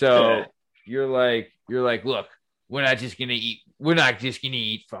 So you're like, look, we're not just gonna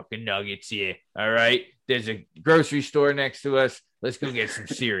eat fucking nuggets here. All right. There's a grocery store next to us. Let's go get some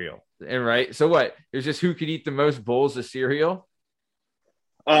cereal. And right. So what? It's just who could eat the most bowls of cereal?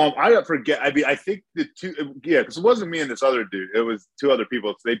 I don't forget. I mean, I think the two, because it wasn't me and this other dude. It was 2 other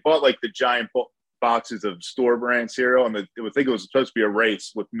people. So they bought like the giant boxes of store brand cereal, and I think it was supposed to be a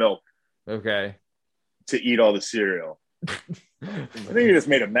race with milk. Okay. To eat all the cereal. I think he just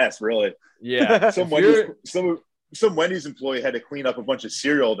made a mess, really. Yeah. Some Wendy's employee had to clean up a bunch of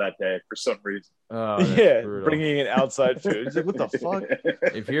cereal that day for some reason. Oh, brutal. Bringing in outside food. He's like, what the fuck?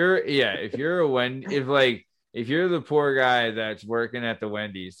 If you're the poor guy that's working at the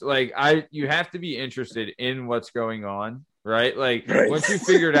Wendy's, like you have to be interested in what's going on, right? Like once you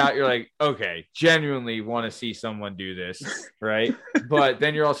figure it out, you're like, okay, genuinely want to see someone do this, right? But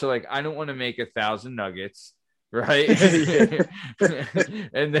then you're also like, I don't want to make 1,000 nuggets, right?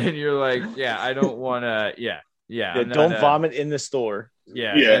 And then you're like, I don't want to, don't vomit in the store.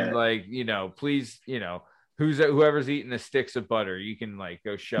 And like, please, whoever's eating the sticks of butter, you can like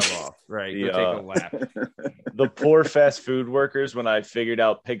go shove off, right? Go take a lap. The poor fast food workers, when I figured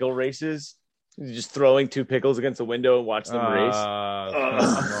out pickle races, just throwing 2 pickles against the window and watch them race.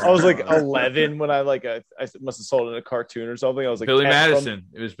 I was like 11 when I must have sold in a cartoon or something. I was like Billy Madison.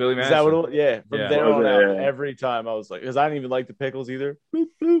 It was Billy Madison. Is that what it was? From there on out, every time I was like, because I didn't even like the pickles either. Bloop,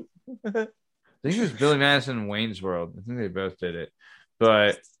 bloop. I think it was Billy Madison and Wayne's World. I think they both did it,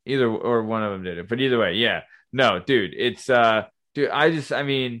 but one of them did it. But either way, no, dude, it's back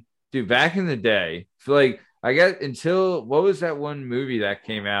in the day, I guess until what was that one movie that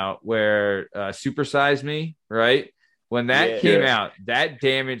came out where Super Size Me, right? When that came out, that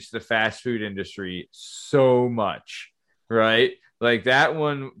damaged the fast food industry so much, right? Like that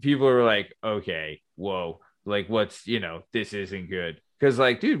one, people were like, okay, whoa, like what's, this isn't good. Because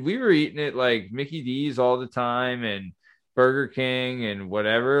like, dude, we were eating it like Mickey D's all the time and Burger King and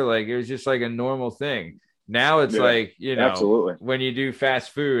whatever. Like it was just like a normal thing. Now it's like, absolutely. When you do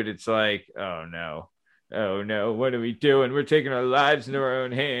fast food, it's like, oh no, what are we doing? We're taking our lives into our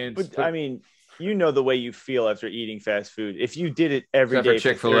own hands. But I mean, the way you feel after eating fast food. If you did it every day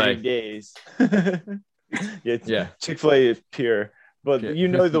for 30 days. yeah. Chick-fil-A is pure. But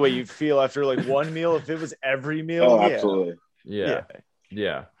the way you feel after like one meal. If it was every meal. Oh, absolutely.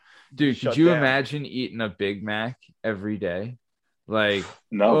 Yeah. Dude, could you imagine eating a Big Mac every day? Like,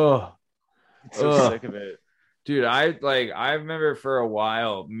 no. So sick of it. Dude, I remember for a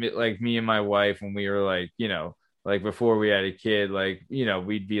while, like me and my wife, when we were like, like before we had a kid, like,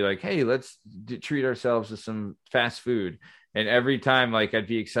 we'd be like, hey, let's treat ourselves to some fast food. And every time, like, I'd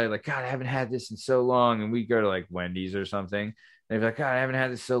be excited, like, God, I haven't had this in so long. And we'd go to like Wendy's or something. And they'd be like, God, I haven't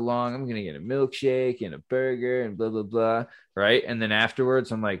had this so long. I'm going to get a milkshake and a burger and blah, blah, blah. Right. And then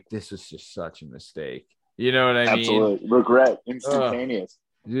afterwards, I'm like, this was just such a mistake. You know what I mean? Absolutely. Regret. Instantaneous.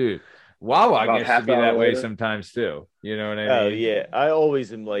 Dude, Wawa gets to be that way sometimes too. You know what I mean? Oh, yeah. I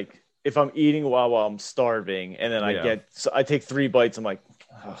always am like, if I'm eating Wawa, I'm starving. And then I take 3 bites. I'm like,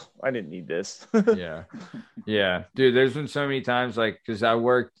 oh, I didn't need this. Yeah. Dude, there's been so many times, like, because I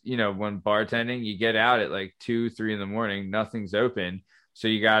worked, when bartending, you get out at like 2-3 in the morning, nothing's open. So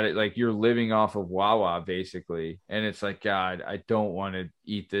you got it, like, you're living off of Wawa basically. And it's like, God, I don't want to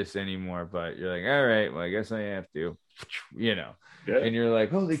eat this anymore. But you're like, all right, well, I guess I have to, Yeah. And you're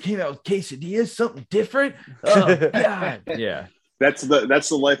like, oh, they came out with quesadillas, something different. Oh, God. Yeah. That's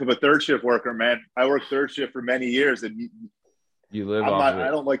the life of a third shift worker, man. I worked third shift for many years, and you live off of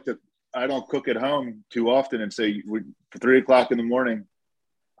it. I don't cook at home too often, and so for 3:00 in the morning,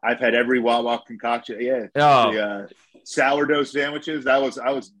 I've had every Wawa concoction. Yeah, the sourdough sandwiches. I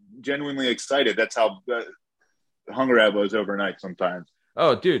was genuinely excited. That's how hungry I was overnight sometimes.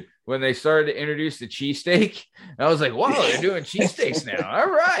 Oh, dude, when they started to introduce the cheesesteak, I was like, wow, they're doing cheesesteaks now. All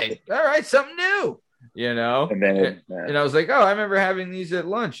right, something new. And I was like, oh, I remember having these at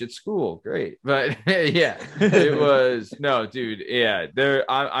lunch at school. Great. But it was no, dude. Yeah,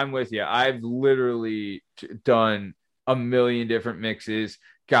 I'm with you. I've literally done a million different mixes,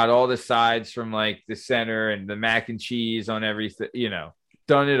 got all the sides from like the center and the mac and cheese on everything,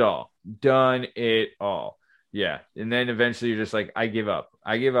 done it all. Yeah. And then eventually you're just like, I give up,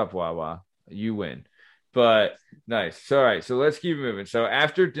 Wawa, you win. But nice. So, all right. So let's keep moving. So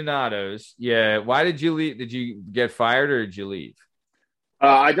after Donato's, why did you leave? Did you get fired or did you leave?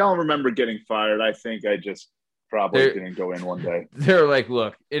 I don't remember getting fired. I think I just probably didn't go in one day. They're like,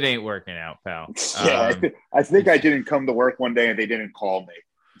 look, it ain't working out, pal. I think I didn't come to work one day and they didn't call me.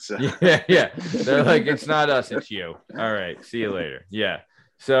 So. Yeah. They're like, it's not us, it's you. All right. See you later. Yeah.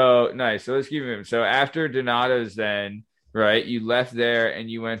 So nice. So let's keep moving. So after Donato's then, right, you left there and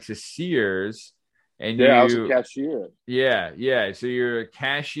you went to Sears. And I was a cashier. Yeah. So you're a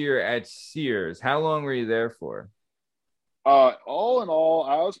cashier at Sears. How long were you there for? All in all,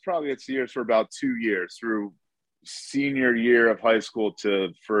 I was probably at Sears for about 2 years, through senior year of high school to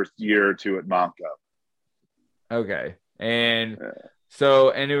first year or two at Monco. Okay. And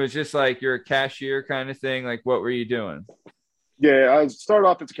and it was just like you're a cashier kind of thing. Like, what were you doing? Yeah, I started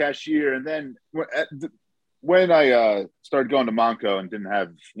off as a cashier, and then when I started going to Monco and didn't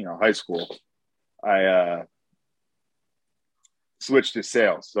have high school, I switched to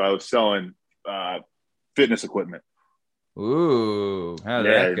sales. So I was selling fitness equipment. Ooh, how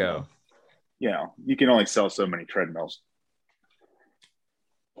did that go? You can only sell so many treadmills.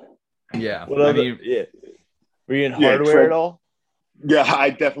 Yeah. Were you in hardware at all? Yeah,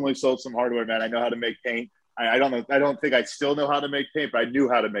 I definitely sold some hardware, man. I know how to make paint. I don't know. I don't think I still know how to make paint, but I knew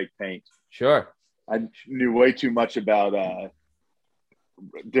how to make paint. Sure. I knew way too much about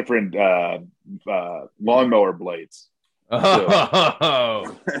different lawnmower blades.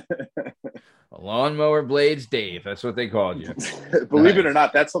 Oh, lawnmower blades, Dave. That's what they called you. Believe it or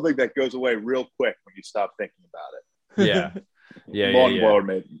not, that's something that goes away real quick when you stop thinking about it. Yeah. Lawnmower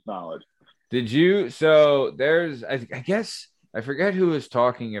made knowledge. Did you? So there's, I guess, I forget who was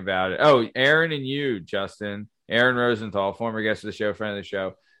talking about it. Oh, Aaron and you, Justin. Aaron Rosenthal, former guest of the show, friend of the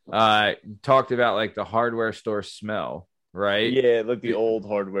show, talked about like the hardware store smell. Right? Yeah, like the old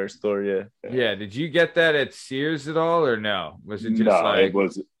hardware store. Yeah. Did you get that at Sears at all, or no? Was it just it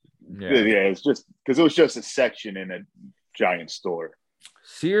was. Yeah, it's just because it was just a section in a giant store.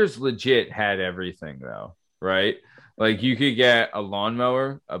 Sears legit had everything, though, right? Like you could get a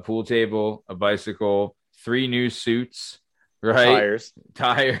lawnmower, a pool table, a bicycle, 3 new suits, right?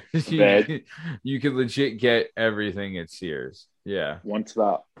 Tires. You could legit get everything at Sears. Yeah. One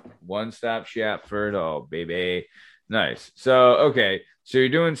stop shop for it all, baby. Nice. So, okay. So you're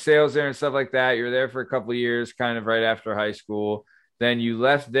doing sales there and stuff like that. You're there for a couple of years, kind of right after high school. Then you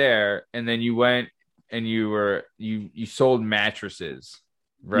left there, and then you went and you sold mattresses,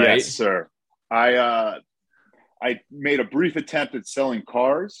 right? Yes, sir. I made a brief attempt at selling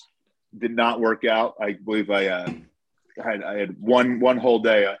cars. Did not work out. I believe I had one whole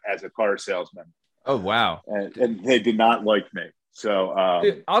day as a car salesman. Oh, wow. And they did not like me. So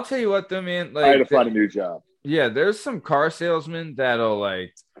dude, I'll tell you what, though, man. Like, I had to find a new job. Yeah, there's some car salesmen that are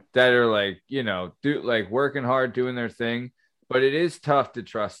like, you know, do like working hard, doing their thing, but it is tough to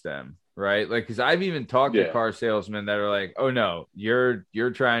trust them, right? Like, because I've even talked to car salesmen that are like, oh no, you're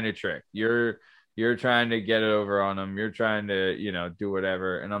trying to trick, you're trying to get it over on them, you're trying to, you know, do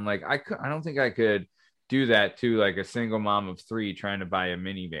whatever. And I'm like, I don't think I could do that to like a single mom of 3 trying to buy a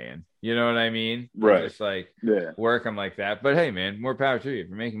minivan. You know what I mean? Right. Just like work them like that. But hey, man, more power to you. If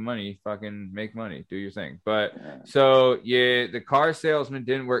you're making money, fucking make money, do your thing. But so yeah, the car salesman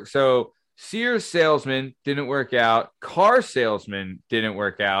didn't work. So Sears salesman didn't work out. Car salesman didn't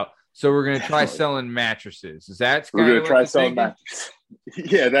work out. So we're gonna try selling mattresses. Is that we're gonna try selling mattresses?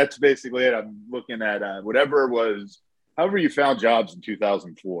 Yeah, that's basically it. I'm looking at however you found jobs in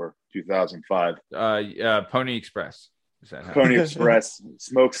 2004, 2005. Pony Express. Pony Express,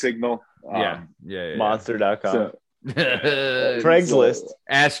 Smoke Signal. Yeah. Monster.com. So, Craigslist.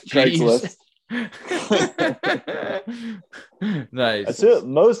 Ask Jeeves. Nice. That's it.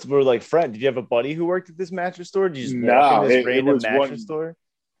 Most were like friends. Did you have a buddy who worked at this mattress store? Did you just walk in this random mattress store?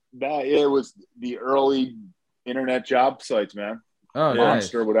 No, it was the early internet job sites, man. Oh,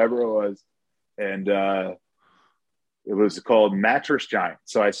 Monster, nice. whatever it was. And it was called Mattress Giant.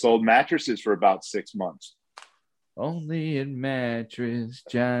 So I sold mattresses for about 6 months. Only in Mattress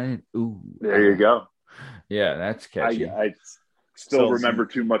Giant. Ooh. There you go. Yeah, that's catchy. I still remember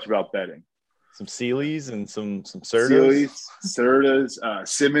too much about bedding. Some Sealy's and some Sertas. Sertas.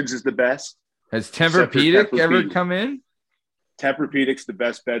 Simmons is the best. Has Tempur-Pedic ever come in? Tempur-Pedic's the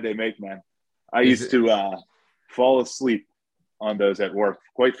best bed they make, man. I used to fall asleep on those at work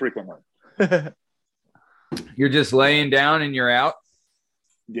quite frequently. You're just laying down and you're out?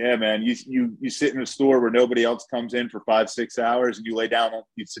 Yeah, man. You sit in a store where nobody else comes in for 5-6 hours, and you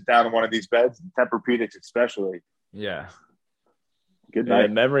sit down on one of these beds, Tempur-Pedics especially. Yeah. Good night.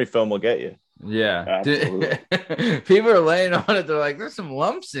 Memory foam will get you. Yeah. Absolutely. People are laying on it. They're like, there's some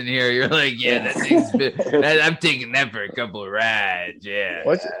lumps in here. You're like, yeah, that thing's I'm taking that for a couple of rides. Yeah.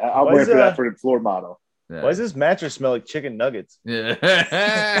 I'll wait for that for the floor model. Yeah. Why does this mattress smell like chicken nuggets?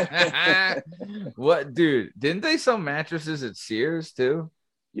 Yeah. What, dude? Didn't they sell mattresses at Sears too?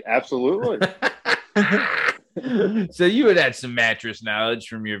 Yeah, absolutely. So you had had some mattress knowledge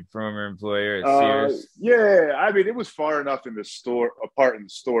from your former employer at Sears. Yeah, I mean, it was far enough apart in the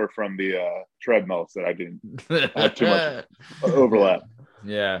store from the treadmills that I didn't have too much overlap.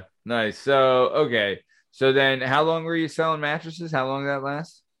 Yeah, nice. So okay, so then how long were you selling mattresses? How long did that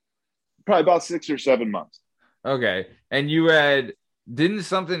last? Probably about 6 or 7 months. Okay, and didn't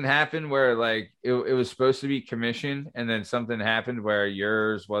something happen where like it was supposed to be commission, and then something happened where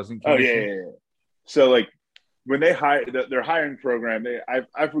yours wasn't commission? Oh yeah. So like when they hire their hiring program,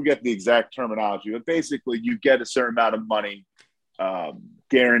 I forget the exact terminology, but basically you get a certain amount of money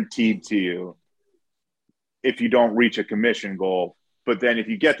guaranteed to you if you don't reach a commission goal. But then if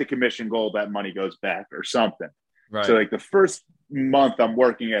you get the commission goal, that money goes back or something. Right. So like the first month I'm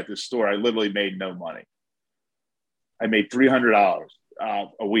working at the store, I literally made no money. I made $300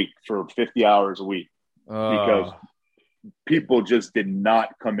 a week for 50 hours a week because people just did not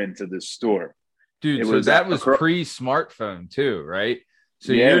come into this store. Dude, so that was pre-smartphone too, right?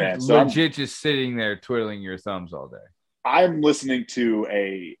 So you're legit just sitting there twiddling your thumbs all day. I'm listening to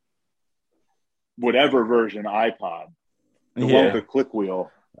a whatever version iPod, the one with the click wheel,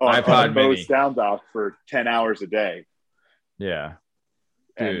 iPod Mini sound off for 10 hours a day. Yeah.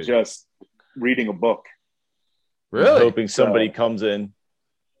 Dude. And just reading a book. Really? Hoping somebody comes in.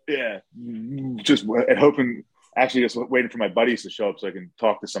 Yeah. Just hoping, actually just waiting for my buddies to show up so I can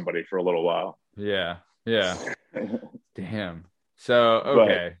talk to somebody for a little while. Yeah. Yeah. Damn. So,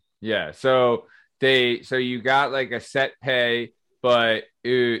 okay. Yeah. So you got like a set pay, but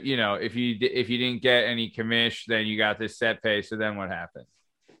you know, if you didn't get any commish, then you got this set pay. So then what happened?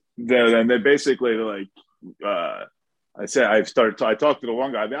 Then they basically like, I talked to the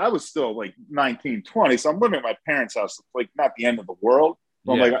one guy. I mean, I was still like 19, 20. So I'm living at my parents' house. It's like not the end of the world.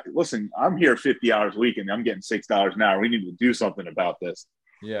 But I'm like, listen, I'm here 50 hours a week and I'm getting $6 an hour. We need to do something about this.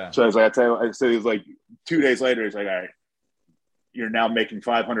 Yeah. So I was like, so it was like 2 days later, he's like, all right, you're now making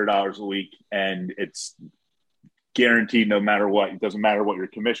 $500 a week, and it's guaranteed no matter what. It doesn't matter what your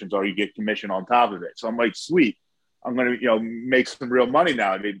commissions are, you get commission on top of it. So I'm like, sweet, I'm going to, make some real money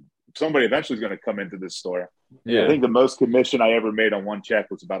now. I mean, somebody eventually is going to come into this store. Yeah. I think the most commission I ever made on one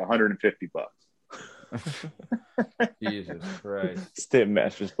check was about $150. Jesus Christ. Stamp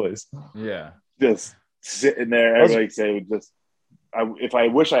Master's place. Yeah. Just sitting there, like say, if I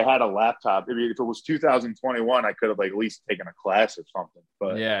wish I had a laptop. I mean, if it was 2021, I could have like at least taken a class or something.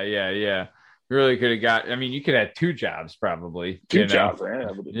 But yeah. You really could have got. I mean, you could have 2 jobs probably. Two jobs,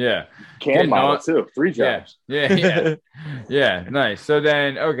 yeah. Can model too. 3 jobs. Yeah. Nice. So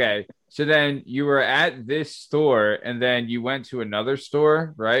then, you were at this store, and then you went to another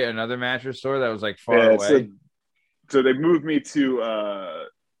store, right? Another mattress store that was like far away. So they moved me to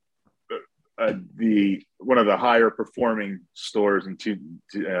one of the higher performing stores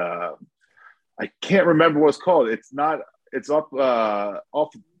I can't remember what it's called. It's up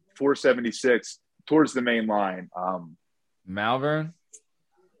off 476 towards the main line. Malvern?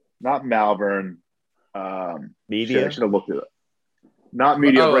 Not Malvern. Media? I should have looked it up. Not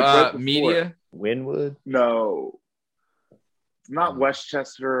Media. Right Media? Wynwood? No. Not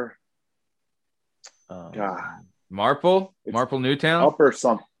Westchester. God. Marple Newtown? Upper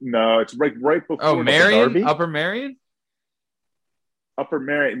something. No, it's right before. Oh, Marion? Upper Marion? Upper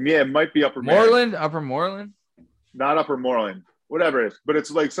Marion. Yeah, it might be Upper Marion. Moreland? Upper Moreland? Not Upper Moreland. Whatever it is. But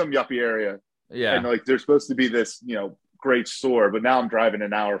it's like some yuppie area. Yeah. And like there's supposed to be this, great store. But now I'm driving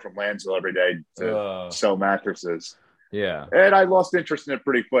an hour from Lansville every day to sell mattresses. Yeah. And I lost interest in it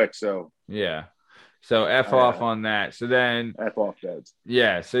pretty quick. So yeah. So off on that. So then F off beds.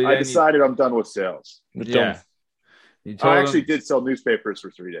 Yeah. So I decided I'm done with sales. Yeah. I actually did sell newspapers for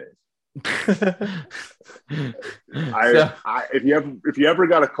 3 days. If you ever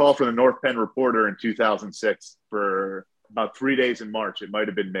got a call from the North Penn Reporter in 2006 for about 3 days in March, it might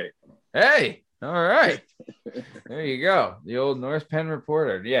have been me. Hey, all right. There you go. The old North Penn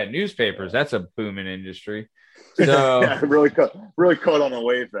Reporter. Yeah, newspapers. That's a booming industry. So yeah, really caught on the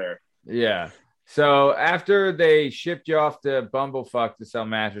wave there. Yeah. So after they shipped you off to Bumblefuck to sell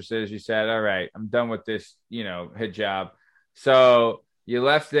mattresses, you said, all right, I'm done with this, head job. So you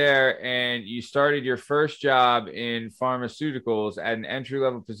left there and you started your first job in pharmaceuticals at an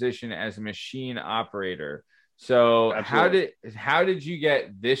entry-level position as a machine operator. So Absolutely. how did you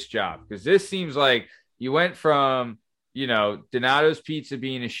get this job? Because this seems like you went from, Donato's Pizza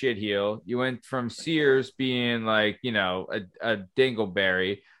being a shitheel. You went from Sears being like, a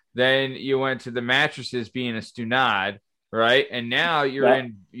dingleberry. Then you went to the mattresses being a stunad, right? And now you're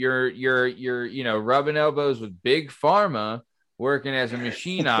rubbing elbows with Big Pharma, working as a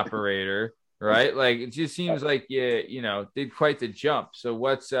machine operator, right? Like it just seems like you did quite the jump. So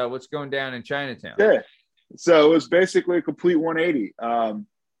what's going down in Chinatown? Yeah, so it was basically a complete 180.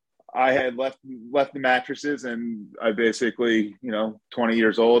 I had left the mattresses, and I basically, 20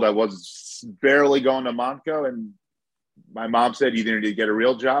 years old. I was barely going to Montco, and my mom said, you either need to get a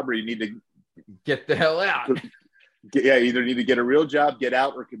real job or you need to get the hell out. Either need to get a real job, get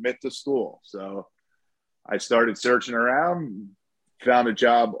out, or commit to school. So I started searching around, found a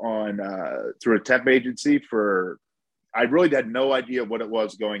job through a temp agency I really had no idea what it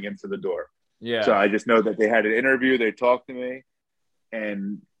was going into the door. Yeah. So I just know that they had an interview, they talked to me,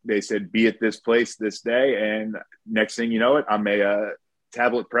 and they said, be at this place this day. And next thing you know it, I'm a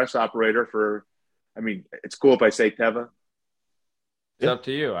tablet press operator it's cool if I say Teva. It's up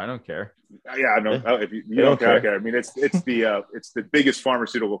to you. I don't care. Yeah, I know. Yeah. If you don't care, I care. I mean, it's the biggest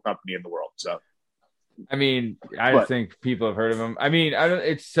pharmaceutical company in the world. So, I mean, I think people have heard of them. I mean, I don't.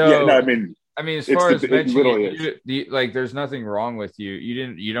 It's so. Yeah, no, I mean, as far as mentioning, there's nothing wrong with you.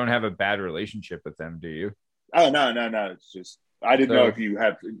 You don't have a bad relationship with them, do you? Oh no. It's just I didn't know if you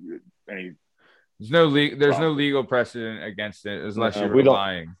have any. There's no legal precedent against it unless you're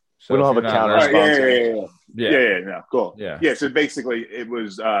lying. So we don't have a counter sponsor. Yeah, no, cool. Yeah. So basically, it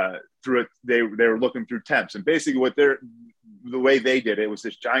was through it. They were looking through temps, and basically, the way they did it was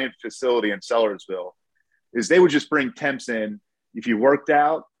this giant facility in Sellersville. Is they would just bring temps in. If you worked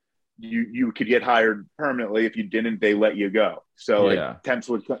out, you could get hired permanently. If you didn't, they let you go. So temps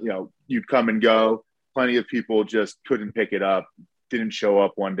would, you'd come and go. Plenty of people just couldn't pick it up. Didn't show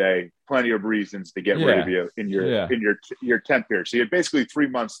up one day. Plenty of reasons to get rid of you in your temp period. So you had basically 3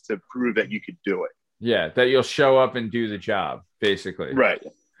 months to prove that you could do it. Yeah, that you'll show up and do the job, basically. Right.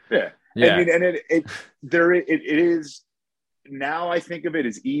 Yeah. I mean, and it is now. I think of it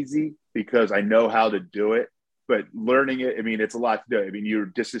as easy because I know how to do it. But learning it, I mean, it's a lot to do. I mean, you're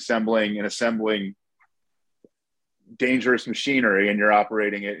disassembling and assembling dangerous machinery and you're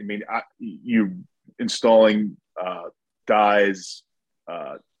operating it. I mean, you installing dies,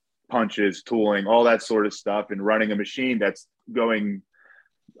 punches, tooling, all that sort of stuff, and running a machine that's going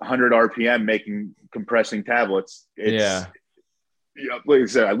 100 RPM, compressing tablets. Like I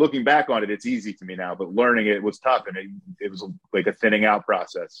said, looking back on it, it's easy to me now, but learning it was tough, and it was like a thinning out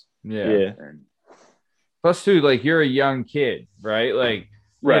process. Yeah. And plus, too, like you're a young kid, right? Like,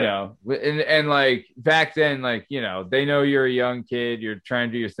 right. You know, and like back then, like, you know, they know you're a young kid, you're trying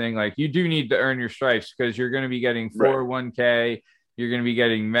to do your thing. Like, you do need to earn your stripes because you're going to be getting 401k, you're going to be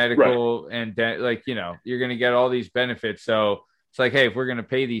getting medical, and like, you know, you're going to get all these benefits. So it's like, hey, if we're going to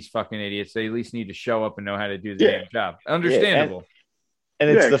pay these fucking idiots, they at least need to show up and know how to do the damn job. Understandable. And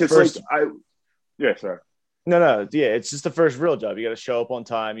it's the first. Sorry. No. Yeah, it's just the first real job. You got to show up on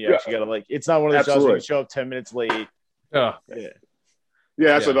time. You actually got to, like, it's not one of those jobs where you show up 10 minutes late. Oh, yeah.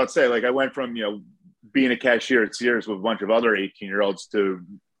 Yeah, that's what I was about to say. Like, I went from, you know, being a cashier at Sears with a bunch of other 18-year-olds to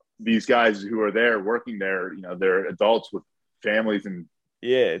these guys who are there working there. You know, they're adults with families, and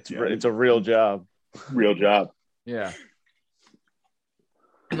it's a real job. Real job. Yeah.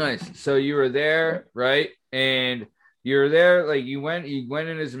 Nice. So you were there, right? And you're there, like you went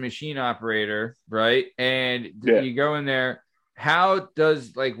in as a machine operator, right? And you go in there. How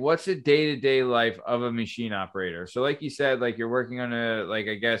does, like, what's the day-to-day life of a machine operator? So like you said, like you're working on a, like,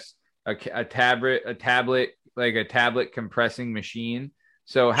 I guess a tablet, like a tablet compressing machine.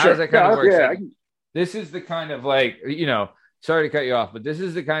 So how does that kind of work? Yeah, this is the kind of, like, you know, sorry to cut you off, but this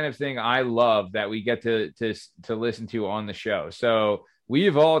is the kind of thing I love that we get to listen to on the show. So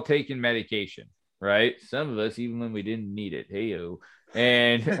we've all taken medication, right? Some of us, even when we didn't need it. Hey-o.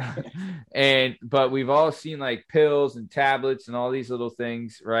 But we've all seen, like, pills and tablets and all these little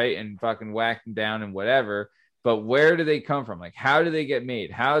things, right? And fucking whack them down and whatever. But where do they come from? Like, how do they get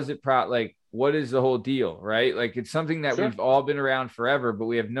made? How is it like, what is the whole deal, right? Like, it's something that we've all been around forever, but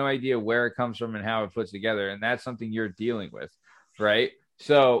we have no idea where it comes from and how it puts together. And that's something you're dealing with, right?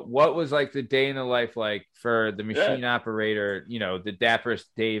 So what was, like, the day in the life like for the machine operator, you know, the dapperest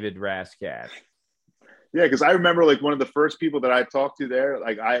David Rascat? Yeah, because I remember, like, one of the first people that I talked to there,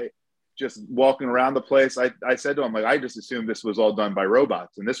 like, I just walking around the place, I said to him, like, I just assumed this was all done by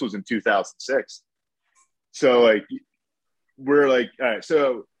robots. And this was in 2006. So, like, we're like, all right,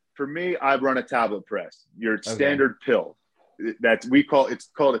 so for me, I run a tablet press, your standard pill. It's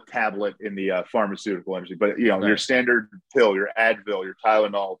called a tablet in the pharmaceutical industry, but, you know, your standard pill, your Advil, your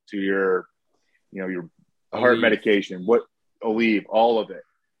Tylenol, to your, you know, your heart medication, Aleve, all of it.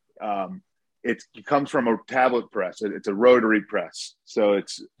 It comes from a tablet press. It's a rotary press. So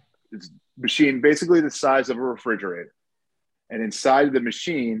it's machine basically the size of a refrigerator. And inside of the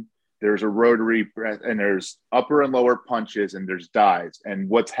machine, there's a rotary press, and there's upper and lower punches, and there's dies. And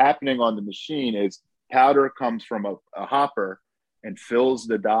what's happening on the machine is powder comes from a hopper and fills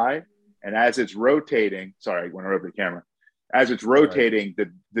the die. And as it's rotating, sorry, I went over the camera. As it's rotating,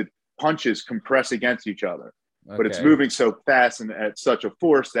 the punches compress against each other. But it's moving so fast and at such a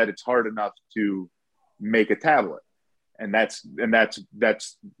force that it's hard enough to make a tablet, and that's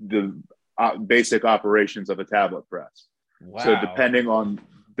the basic operations of a tablet press. Wow. So depending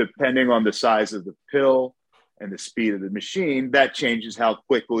on the size of the pill and the speed of the machine, that changes how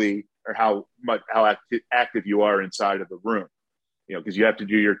quickly or how active you are inside of the room. You know, because you have to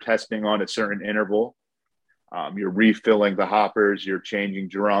do your testing on a certain interval. You're refilling the hoppers, you're changing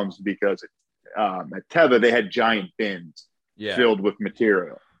drums because at Teva, they had giant bins filled with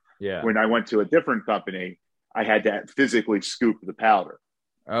material. Yeah. When I went to a different company, I had to physically scoop the powder.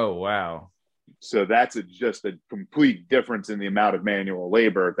 Oh, wow. So that's just a complete difference in the amount of manual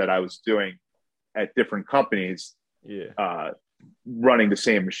labor that I was doing at different companies, running the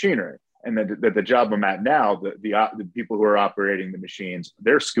same machinery. And then the job I'm at now, the people who are operating the machines,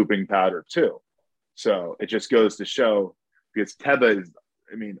 they're scooping powder too. So it just goes to show, because Teva is,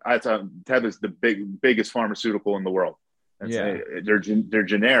 I mean, I thought Teva's the biggest pharmaceutical in the world. They're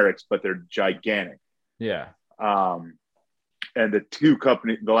generics, but they're gigantic. Yeah. And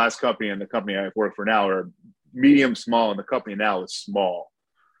the last company and the company I work for now are medium small, and the company now is small.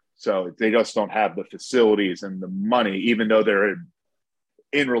 So they just don't have the facilities and the money, even though they're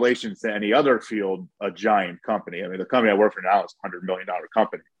in relation to any other field, a giant company. I mean, the company I work for now is a $100 million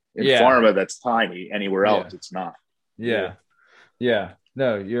company. In pharma, that's tiny. Anywhere else, it's not. Yeah.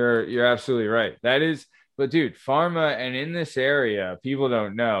 No, you're absolutely right. That is, but dude, pharma, and in this area, people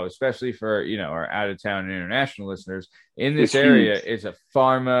don't know, especially for, you know, our out of town and international listeners, in this area, it's a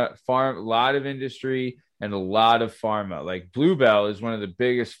pharma, a lot of industry and a lot of pharma. Like Bluebell is one of the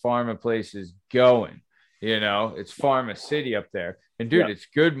biggest pharma places going, you know, it's Pharma City up there. And dude, it's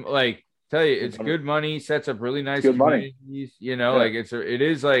good. Like tell you, it's good money, sets up really nice communities,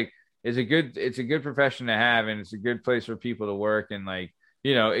 like it's a good profession to have, and it's a good place for people to work, and like,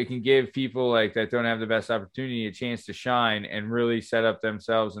 it can give people like that don't have the best opportunity a chance to shine and really set up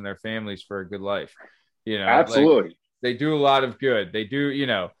themselves and their families for a good life. Absolutely. Like, they do a lot of good. They do,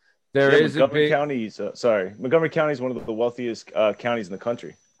 there is Montgomery County. Montgomery County is one of the wealthiest counties in the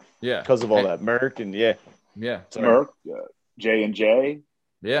country. Yeah, because of all that Merck and Merck, J&J,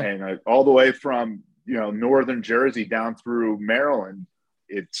 and all the way from northern Jersey down through Maryland.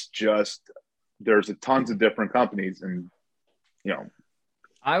 It's just there's tons of different companies, and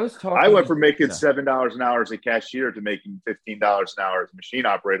I went from making $7 an hour as a cashier to making $15 an hour as a machine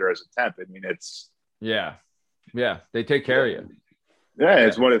operator as a temp. I mean, it's they take care of you. Yeah,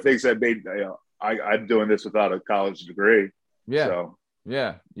 it's one of the things that made I'm doing this without a college degree. Yeah. So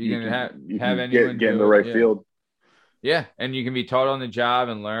you can have anyone get in the right field. Yeah, and you can be taught on the job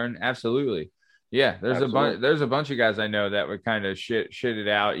and learn. Absolutely. Yeah, there's a bunch of guys I know that would kind of shit it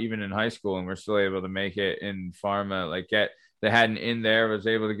out even in high school, and were still able to make it in pharma. Like they had an in there, was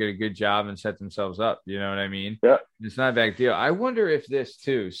able to get a good job and set themselves up. You know what I mean? Yeah, it's not a big deal. I wonder if this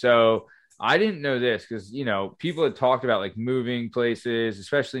too. So I didn't know this because people had talked about like moving places,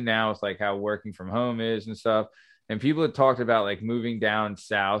 especially now with like how working from home is and stuff. And people had talked about like moving down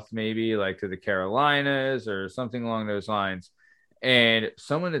south, maybe like to the Carolinas or something along those lines. And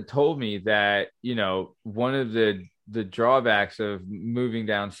someone had told me that, one of the drawbacks of moving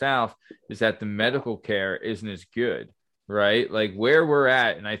down south is that the medical care isn't as good, right? Like where we're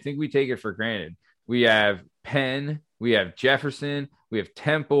at, and I think we take it for granted. We have Penn, we have Jefferson, we have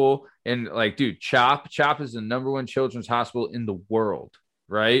Temple, and like, dude, CHOP is the #1 children's hospital in the world,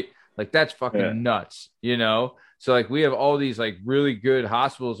 right? Like that's fucking nuts, So like we have all these like really good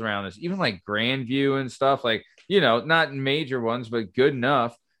hospitals around us, even like Grandview and stuff, like, not major ones, but good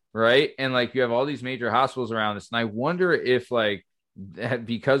enough. Right. And like you have all these major hospitals around us. And I wonder if like,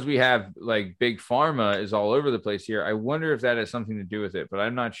 because we have like big pharma is all over the place here, I wonder if that has something to do with it, but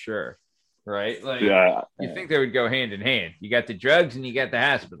I'm not sure. Right. Like you think they would go hand in hand. You got the drugs and you got the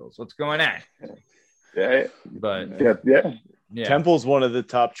hospitals. What's going on? Yeah. But yeah. Temple's one of the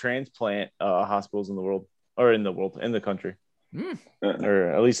top transplant hospitals in the world. Or in the country,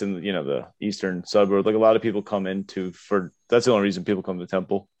 or at least in the eastern suburb. Like a lot of people come that's the only reason people come to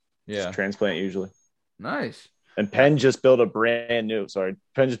Temple. Yeah, transplant usually. Nice. And Penn just built a brand new. I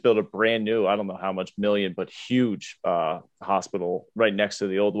don't know how much million, but huge hospital right next to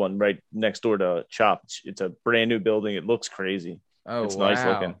the old one, right next door to CHOP. It's a brand new building. It looks crazy. Oh, it's nice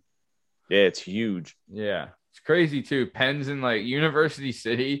looking. Yeah, it's huge. Yeah, it's crazy too. Penn's in like University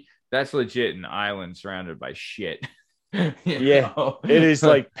City. That's legit an island surrounded by shit. It is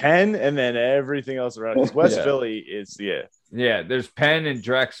like Penn and then everything else around it. West Philly is there's Penn and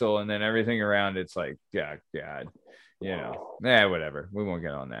Drexel, and then everything around it's like God, whatever. We won't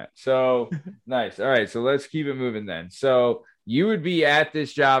get on that. So nice. All right, so let's keep it moving then. So you would be at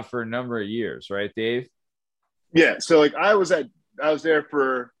this job for a number of years, right, Dave? Yeah. So like I was at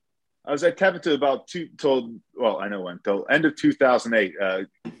Tevin till end of 2008.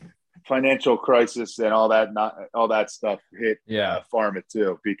 Financial crisis and all that stuff hit pharma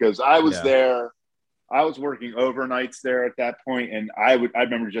too, because I was there. I was working overnights there at that point, and I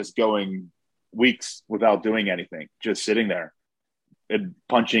remember just going weeks without doing anything, just sitting there and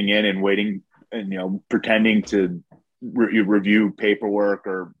punching in and waiting and pretending to review paperwork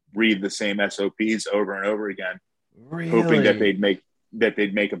or read the same SOPs over and over again, hoping that they'd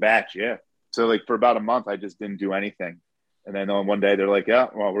make a batch. Yeah. So like for about a month, I just didn't do anything. And then on one day they're like, yeah,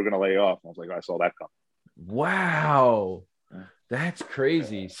 well, we're going to lay you off. I was like, I saw that come. Wow. That's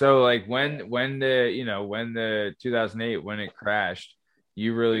crazy. So like when the 2008, when it crashed,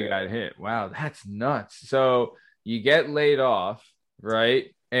 you really got hit. Wow. That's nuts. So you get laid off,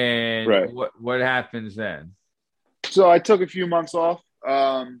 right? And what happens then? So I took a few months off.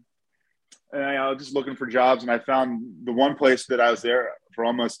 And I was just looking for jobs, and I found the one place that I was there for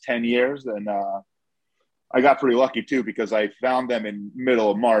almost 10 years. And, I got pretty lucky too, because I found them in middle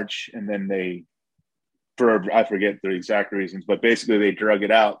of March, and then I forget the exact reasons, but basically they drug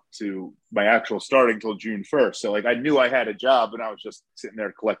it out to my actual starting till June 1st. So like I knew I had a job, and I was just sitting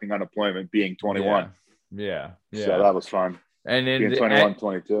there collecting unemployment, being 21. Yeah. So that was fun. And in 21,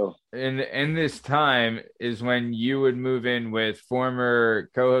 22. And this time is when you would move in with former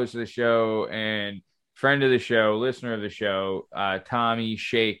co-host of the show and friend of the show, listener of the show, Tommy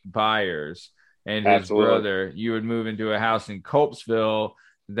Shake Byers. And his brother, you would move into a house in Culpsville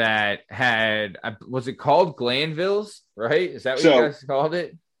that had, was it called Glanville's, right? Is that what you guys called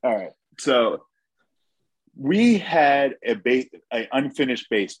it? All right. So We had an unfinished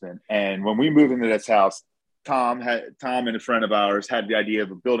basement, and when we moved into this house, Tom and a friend of ours had the idea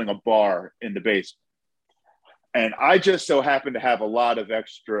of building a bar in the basement. And I just so happened to have a lot of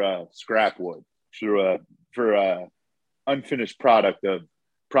extra scrap wood for a unfinished project of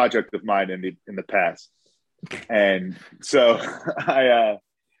mine in the past. And so I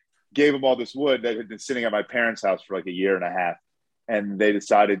gave them all this wood that had been sitting at my parents' house for like a year and a half. And they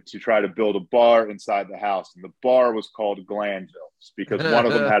decided to try to build a bar inside the house. And the bar was called Glanville's because one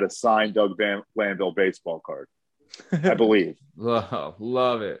of them had a signed Doug Glanville baseball card, I believe.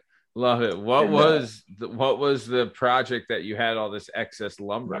 Love it. What was the project that you had all this excess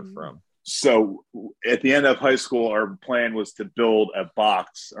lumber from? So at the end of high school, our plan was to build a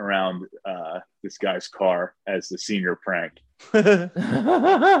box around this guy's car as the senior prank. And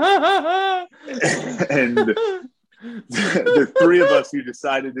the three of us who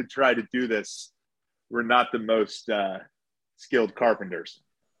decided to try to do this were not the most skilled carpenters.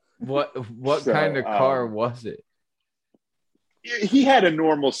 What kind of car was it? He had a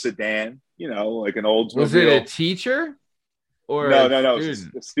normal sedan, like an Oldsmobile. Was it a teacher or no?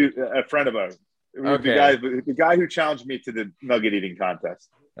 A friend of ours. Okay. The guy who challenged me to the nugget eating contest.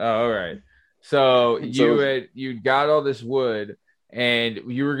 Oh, all right. So you got all this wood, and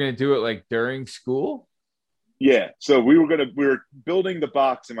you were gonna do it like during school. Yeah, so we were building the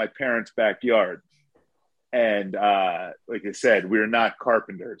box in my parents' backyard, and like I said, we were not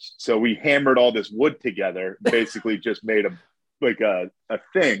carpenters, so we hammered all this wood together. Basically, just made a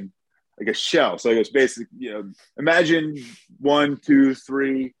thing, like a shell. So it was basically, imagine 1, 2,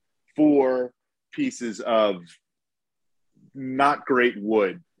 3, 4 pieces of not great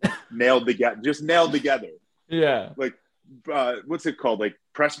wood nailed together. Yeah, like what's it called? Like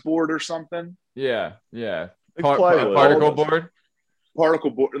press board or something? Yeah. Particle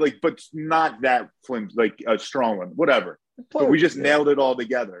board, but not that flimsy, like a strong one, whatever. But we just nailed it all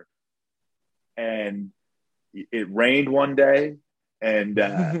together. And it rained one day, and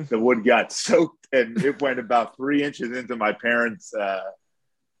the wood got soaked, and it went about 3 inches into my parents'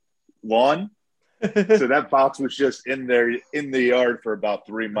 lawn. So that box was just in the yard for about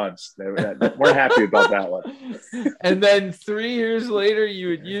 3 months. They weren't happy about that one. And then 3 years later, you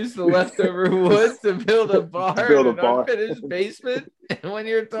would use the leftover wood to build a bar in an unfinished basement. And when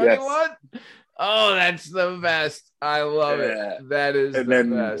you're 21, oh, that's the best. I love it. That is the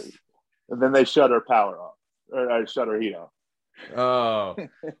best. And then they shut our power off, or shut our heat off. Oh,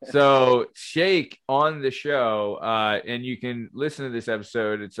 so Shake on the show, and you can listen to this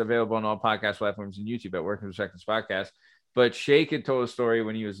episode. It's available on all podcast platforms and YouTube at Working Perspectives Podcast. But Shake had told a story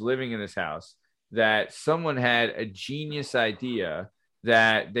when he was living in this house that someone had a genius idea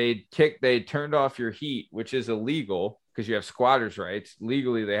that they turned off your heat, which is illegal because you have squatters' rights.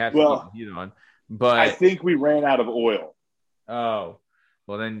 Legally, they have to keep the heat on. But I think we ran out of oil. Oh,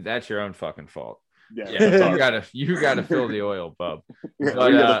 well, then that's your own fucking fault. Yeah, you gotta fill the oil, bub. Yeah, we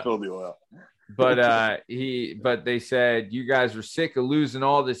gotta fill the oil. But they said you guys were sick of losing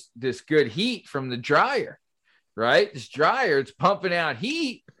all this good heat from the dryer, right? This dryer, it's pumping out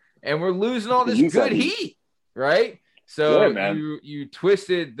heat, and we're losing all this good heat, right? So you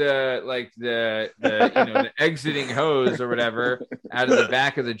twisted the exiting hose or whatever out of the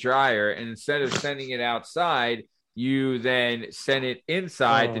back of the dryer, and instead of sending it outside, you then send it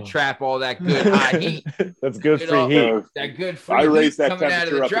inside to trap all that good hot heat. That's good free heat. That good free heat. I raised that coming out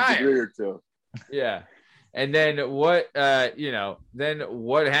of the dryer. A degree or two. Yeah. And then what happened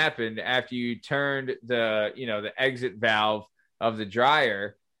after you turned the exit valve of the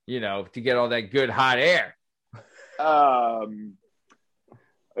dryer, to get all that good hot air? Well,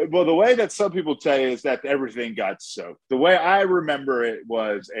 the way that some people tell you is that everything got soaked. The way I remember it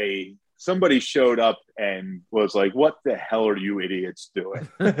was somebody showed up and was like, "What the hell are you idiots doing?"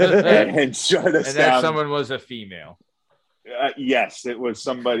 and shut us down. That someone was a female. Yes, it was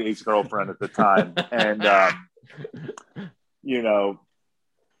somebody's girlfriend at the time, and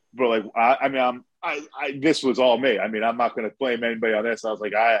but like, this was all me. I mean, I'm not going to blame anybody on this. I was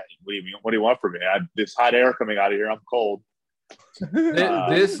like, what do you mean? What do you want from me? This hot air coming out of here. I'm cold.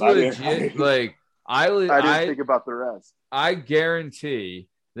 This legit, like, I didn't think about the rest. I guarantee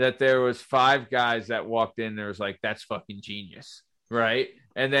that there was 5 guys that walked in. There was like, that's fucking genius, right?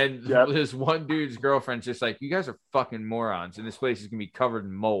 And then this one dude's girlfriend's just like, you guys are fucking morons, and this place is gonna be covered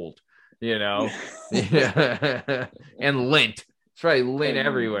in mold, and lint. It's probably lint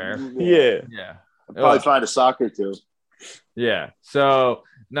everywhere. Yeah. Probably find a sock or two. Yeah. So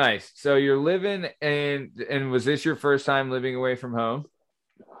nice. So you're living, and was this your first time living away from home?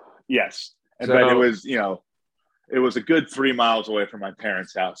 Yes, but it was it was a good 3 miles away from my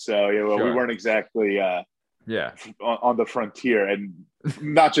parents' house. So we weren't exactly on the frontier, and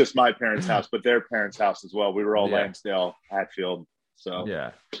not just my parents' house, but their parents' house as well. We were all Lansdale, Hatfield. So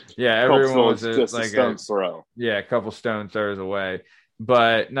everyone was just like a stone's throw. Yeah, a couple stone throws away.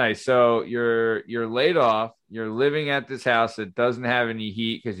 But nice. So you're laid off. You're living at this house that doesn't have any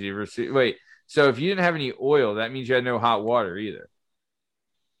heat because you received. Wait, so if you didn't have any oil, that means you had no hot water either.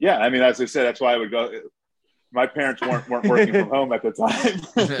 Yeah, I mean, as I said, that's why I would go. My parents weren't working from home at the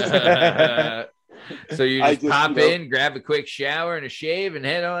time. So you just pop in, grab a quick shower and a shave, and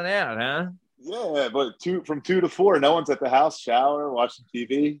head on out, huh? Yeah, but from 2 to 4, no one's at the house. Shower, watching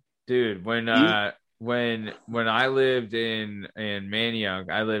TV. Dude, when I lived in Manayunk,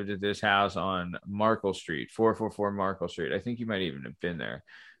 I lived at this house on Markle Street, 444 Markle Street. I think you might even have been there.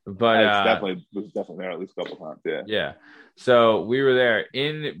 But was definitely there at least a couple times. Yeah. So we were there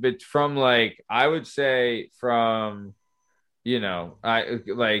but from like, I would say from, we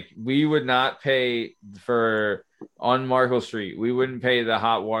would not pay on Markle Street. We wouldn't pay the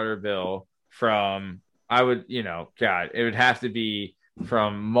hot water bill it would have to be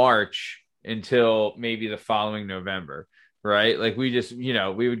from March until maybe the following November. Right. Like we just,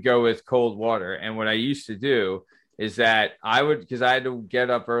 we would go with cold water. And what I used to do is that because I had to get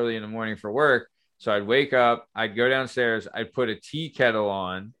up early in the morning for work. So I'd wake up, I'd go downstairs, I'd put a tea kettle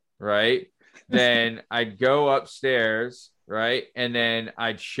on, right? Then I'd go upstairs, right? And then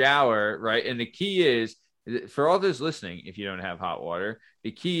I'd shower, right? And the key is, for all those listening, if you don't have hot water, the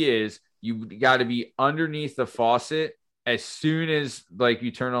key is you got to be underneath the faucet as soon as like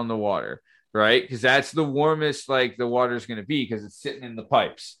you turn on the water, right? Because that's the warmest like the water is going to be because it's sitting in the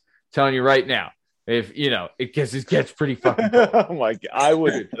pipes. I'm telling you right now. If it gets pretty fucking cold. Oh my god,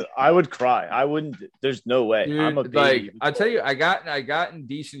 I would cry. I wouldn't. There's no way. Dude, I'm a baby. Like I tell you, I got in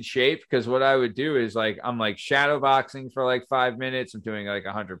decent shape because what I would do is like I'm like shadow boxing for like 5 minutes. I'm doing like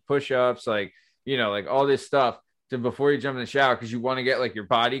 100 push-ups, like like all this stuff before you jump in the shower because you want to get like your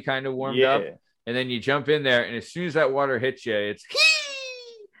body kind of warmed up, and then you jump in there, and as soon as that water hits you, it's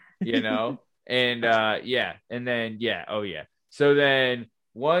and So then.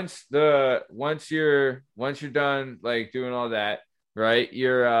 Once you're done like doing all that, right?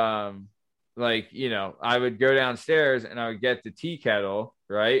 You're I would go downstairs and I would get the tea kettle,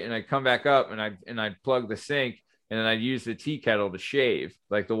 right? And I'd come back up and I'd plug the sink and then I'd use the tea kettle to shave,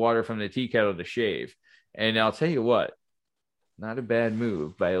 like the water from the tea kettle to shave. And I'll tell you what, not a bad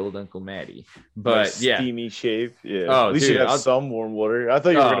move by old Uncle Matty. But steamy shave. Yeah. Oh, at least dude, you have some warm water. I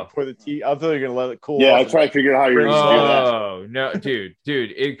thought you were gonna pour the tea. I thought you were gonna let it cool. Yeah, I tried to figure out how you're gonna do that. Oh no, dude,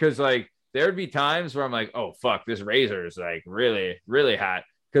 because like there'd be times where I'm like, oh fuck, this razor is like really, really hot.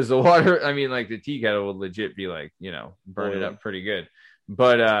 Because the water, I mean, like the tea kettle would legit be like, burn it up pretty good.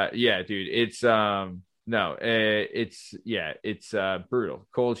 But dude, it's it's brutal.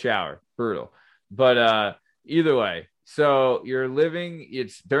 Cold shower, brutal. But either way. So you're living,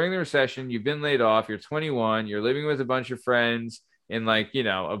 it's during the recession, you've been laid off, you're 21, you're living with a bunch of friends in like,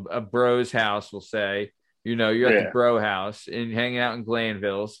 a bro's house, we'll say, you're at the bro house and hanging out in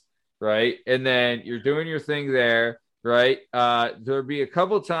Glanville's, right? And then you're doing your thing there, right? There'll be a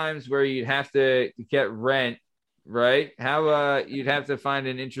couple times where you'd have to get rent, right? How you'd have to find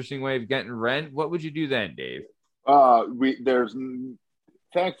an interesting way of getting rent. What would you do then, Dave? There's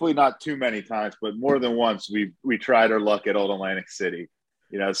thankfully not too many times, but more than once we tried our luck at Old Atlantic City.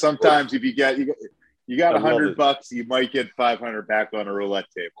 Sometimes if you got $100, you might get 500 back on a roulette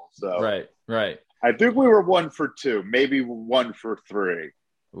table. So right. I think we were 1 for 2, maybe 1 for 3.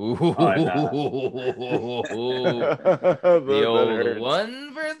 Ooh, the old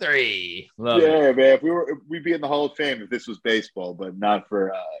 1 for 3. Love it. Man. We'd be in the Hall of Fame if this was baseball, but not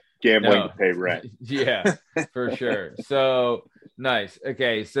for gambling to pay rent. Yeah, for sure. So nice.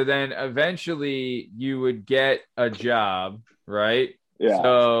 Okay, so then eventually you would get a job, right? Yeah.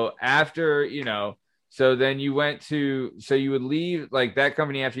 So after so then you would leave like that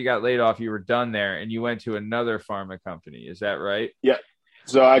company after you got laid off. You were done there, and you went to another pharma company. Is that right? Yeah.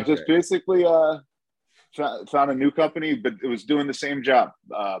 So I just basically found a new company, but it was doing the same job.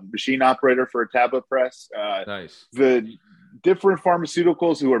 Machine operator for a tablet press. Nice. The different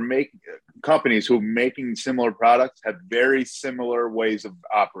pharmaceuticals companies who are making similar products have very similar ways of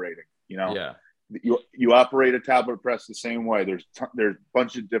operating. Yeah. You operate a tablet press the same way. There's a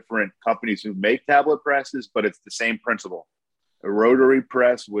bunch of different companies who make tablet presses, but it's the same principle. A rotary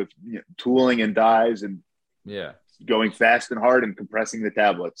press with tooling and dies and going fast and hard and compressing the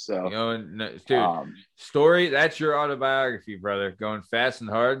tablets. So, story, that's your autobiography, brother. Going fast and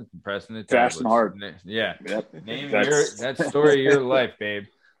hard and compressing the tablets. Fast and hard. Yeah. Yep. That story of your life, babe.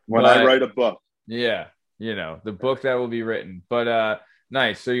 I write a book. Yeah. The book that will be written. But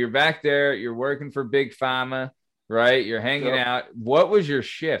Nice. So you're back there. You're working for Big Pharma, right? You're hanging out. What was your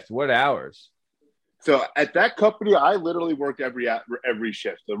shift? What hours? So at that company, I literally worked every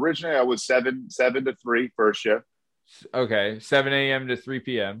shift. Originally, I was 7 to 3 first shift. Okay, 7 a.m. to 3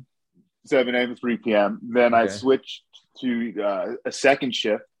 p.m. 7 a.m. to 3 p.m. Then I switched to a second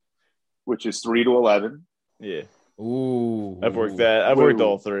shift, which is 3 to 11. Yeah. Ooh. I've worked that. I've worked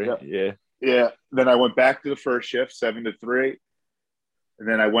all three. Yeah. Yeah. Then I went back to the first shift, 7 to 3. And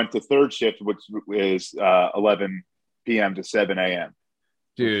then I went to third shift, which is 11 p.m. to 7 a.m.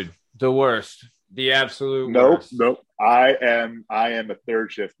 Dude, the worst. The absolute worst. Nope. I am a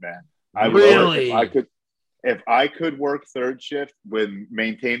third shift man. Really? If I could work third shift when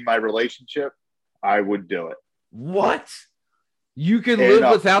maintain my relationship, I would do it. What? You can live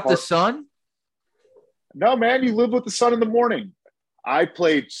without the sun? No, man, you live with the sun in the morning. I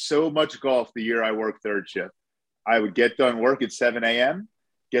played so much golf the year I worked third shift. I would get done work at 7 a.m.,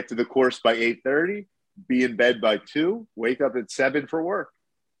 get to the course by 8:30, be in bed by 2, wake up at 7 for work.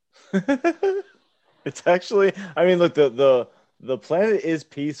 It's actually, I mean, look, the planet is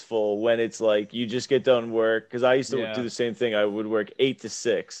peaceful when it's like you just get done work. Because I used to do the same thing. I would work 8 to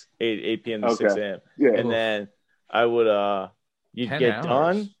 6, 8 p.m. to 6 a.m. Yeah. And then I would you'd get hours.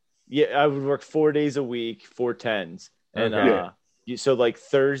 done. Yeah, I would work 4 days a week, 4 10s. And so like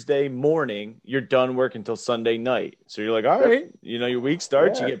Thursday morning, you're done work until Sunday night. So you're like, all right, your week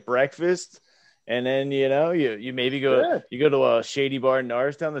starts, you get breakfast. And then, you maybe go to a shady bar in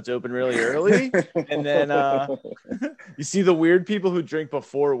Norristown that's open really early. And then you see the weird people who drink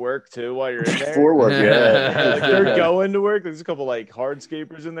before work too while you're in there. Before work, like you're going to work. There's a couple like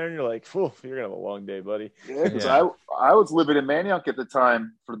hardscapers in there. And you're like, you're going to have a long day, buddy. Yeah, I was living in Manayunk at the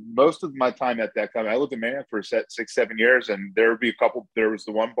time for most of my time at that company. I lived in Manayunk for 6-7 years. And there was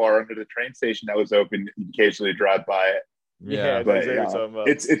the one bar under the train station that was open. You occasionally drive by it. Yeah, but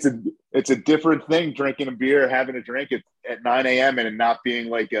it's a different thing drinking a beer, having a drink at 9 a.m. and it not being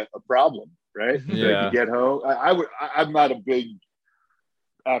like a problem, right? Yeah. Like you get home. I'm not a big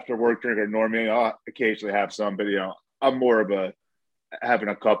after work drinker normally. I'll occasionally have some, but I'm more of having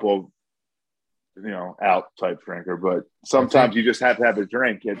a couple, out type drinker. But sometimes you just have to have a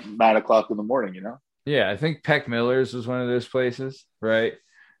drink at 9 o'clock in the morning. Yeah, I think Peck Miller's was one of those places, right?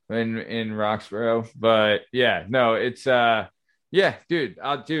 In Roxborough, but it's dude,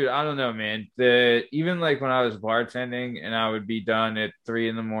 I don't know, man. Even like when I was bartending and I would be done at 3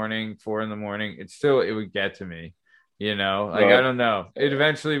 a.m, 4 a.m, it would get to me, I don't know. It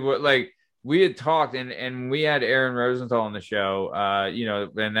eventually would, like, we had talked and we had Aaron Rosenthal on the show,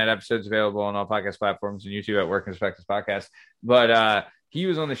 and that episode's available on all podcast platforms and YouTube at Work and Respect This Podcast. But he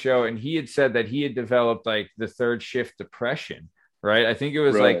was on the show and he had said that he had developed like the third shift depression. Right. I think it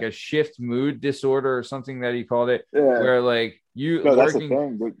was like a shift mood disorder or something that he called it, where like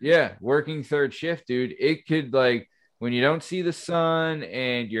working third shift, dude, it could like when you don't see the sun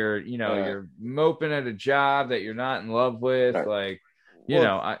and you're moping at a job that you're not in love with, I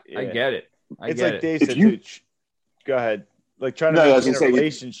get it. It's like Dave said, dude, go ahead. Like trying to maintain a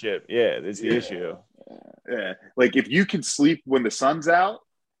relationship. It's the issue. Yeah. Like if you can sleep when the sun's out.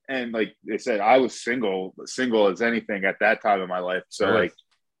 And like they said, I was single as anything at that time of my life. So like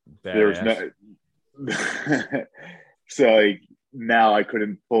there was no, so like now I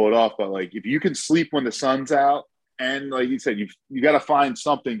couldn't pull it off. But like if you can sleep when the sun's out, and like you said, you got to find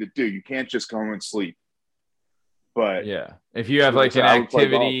something to do. You can't just go home and sleep. But if you have like an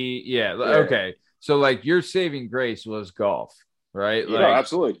activity, okay. So like your saving grace was golf, right? Like,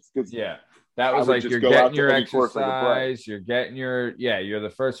 absolutely. That was like you're getting your exercise, you're getting you're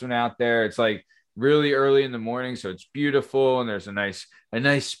the first one out there. It's like really early in the morning, so it's beautiful and there's a nice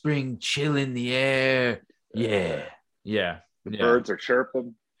spring chill in the air. Yeah. The birds are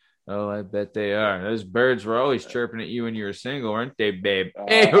chirping. Oh, I bet they are. Those birds were always chirping at you when you were single, weren't they, babe?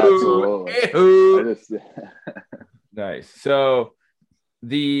 Absolutely. Nice. So were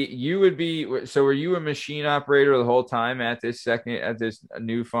you a machine operator the whole time at this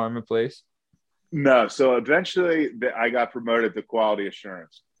new pharma place? No. So eventually I got promoted to quality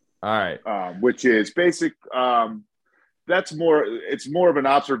assurance. All right. Which is basic. It's more of an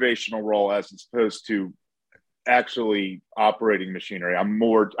observational role as opposed to actually operating machinery. I'm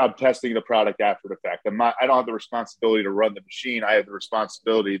testing the product after the fact. I don't have the responsibility to run the machine. I have the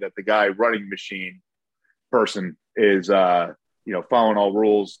responsibility that the guy running the machine person is, following all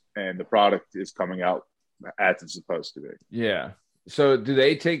rules and the product is coming out as it's supposed to be. Yeah. So do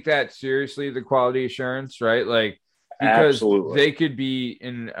they take that seriously, the quality assurance, right? Like, because Absolutely. They could be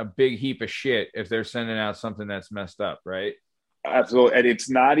in a big heap of shit if they're sending out something that's messed up, right? Absolutely. And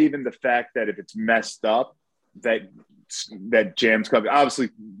it's not even the fact that if it's messed up, that jams company. Obviously,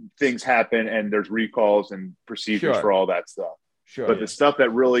 things happen and there's recalls and procedures for all that stuff. Sure. But the stuff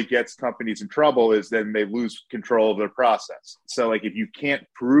that really gets companies in trouble is then they lose control of their process. So, like, if you can't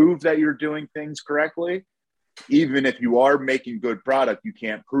prove that you're doing things correctly, even if you are making good product, you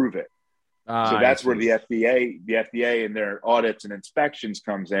can't prove it. So that's where the FDA and their audits and inspections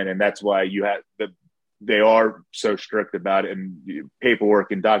comes in, and that's why they are so strict about it, and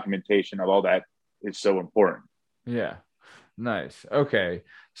paperwork and documentation of all that is so important. Yeah. Nice. Okay.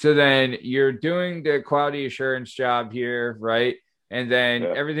 So then you're doing the quality assurance job here, right? And then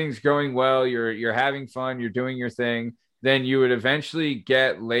everything's going well. You're having fun. You're doing your thing. Then you would eventually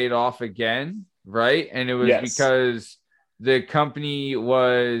get laid off again, right? And it was because the company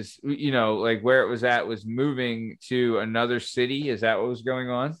was, like where it was at was moving to another city. Is that what was going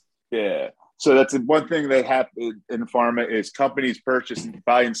on? Yeah. So that's one thing that happened in pharma is companies purchase and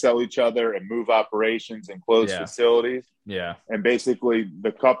buy and sell each other and move operations and close facilities. Yeah. And basically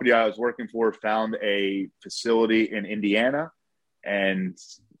the company I was working for found a facility in Indiana, and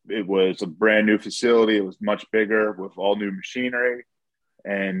it was a brand new facility. It was much bigger with all new machinery,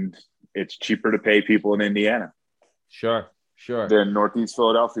 and it's cheaper to pay people in Indiana. Sure. Than Northeast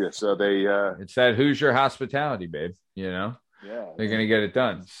Philadelphia. So they it's that Hoosier hospitality, babe. Yeah. They're gonna get it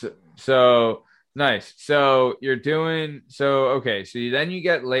done. So nice. So you're doing okay. So then you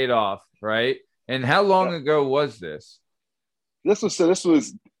get laid off, right? And how long ago was this? This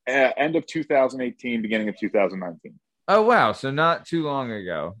was end of 2018, beginning of 2019. Oh wow! So not too long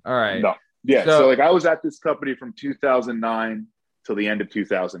ago. All right. No. Yeah. So like I was at this company from 2009 till the end of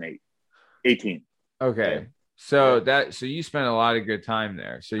 2018. Okay. Yeah. So you spent a lot of good time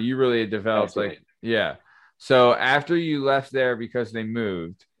there. So you really developed So after you left there because they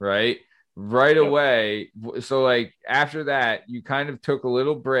moved, right? Right away. So like after that, you kind of took a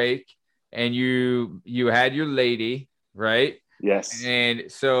little break and you had your lady, right? Yes.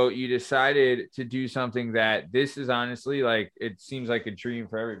 And so you decided to do something that this is honestly like, it seems like a dream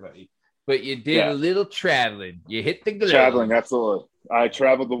for everybody, but you did a little traveling. You hit the globe. Traveling. Absolutely. I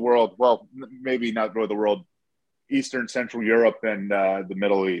traveled the world. Well, maybe not the world, Eastern, Central Europe, and the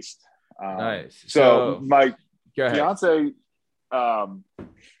Middle East. Nice. So my fiance, in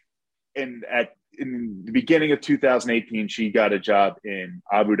the beginning of 2018, she got a job in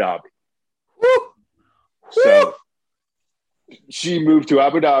Abu Dhabi. Woo! So she moved to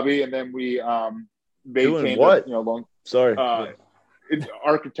Abu Dhabi, and then we doing what? In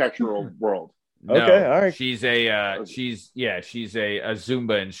architectural world. No, okay, all right. She's a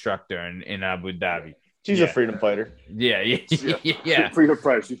Zumba instructor in Abu Dhabi. She's a freedom fighter. Yeah. Freedom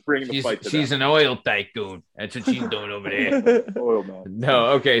fighter. She's bringing the fight to She's an oil tycoon. That's what she's doing over there. Oil man. No,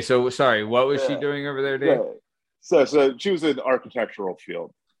 okay. So sorry, what was she doing over there, Dave? Yeah. So she was in the architectural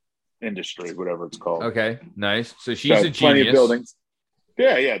field, industry, whatever it's called. Okay, nice. So she's a genius. Plenty of buildings.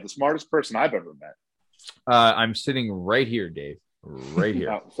 Yeah, the smartest person I've ever met. I'm sitting right here, Dave. Right here.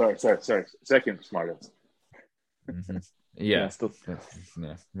 Oh, sorry. Second smartest. Mm-hmm. Yeah.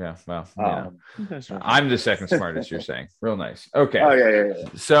 Well, I'm the second smartest. You're saying real nice. Okay. Oh yeah.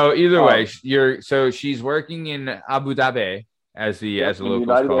 So either way, she's working in Abu Dhabi as the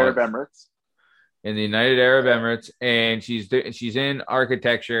locals call it. In the United Arab Emirates, and she's in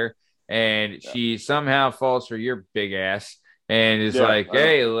architecture, and she somehow falls for your big ass and is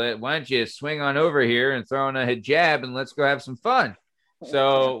hey, why don't you swing on over here and throw on a hijab and let's go have some fun.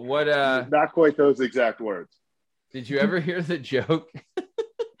 So what? Not quite those exact words. Did you ever hear the joke?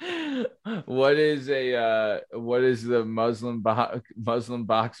 What is the Muslim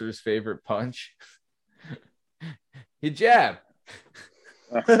boxer's favorite punch? Hijab.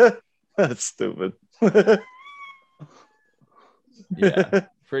 That's stupid. Yeah,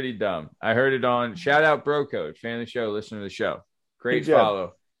 pretty dumb. I heard it on shout out Bro Coach, fan of the show, listener to the show. Great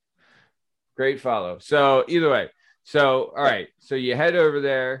follow. So either way, all right. So you head over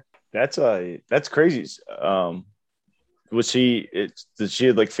there. That's crazy. Did she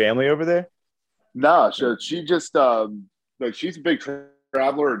have like family over there? No, she just she's a big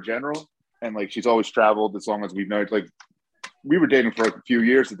traveler in general, and like she's always traveled as long as we've known. Like we were dating for a few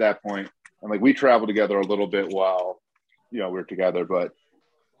years at that point, and like we traveled together a little bit while we were together. But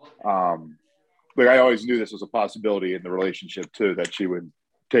like I always knew this was a possibility in the relationship too, that she would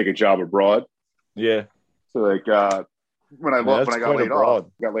take a job abroad. Yeah. So like when I got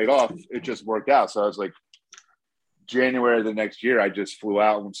laid off, it just worked out. So I was like, January of the next year, I just flew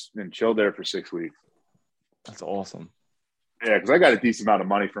out and chilled there for 6 weeks. That's awesome. Yeah, because I got a decent amount of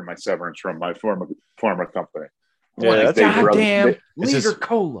money from my severance from my former company. Yeah, goddamn liter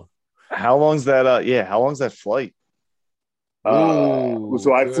cola. How long's that? How long's that flight?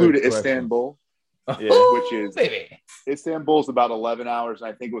 So I flew to Istanbul, which is Istanbul's about 11 hours. And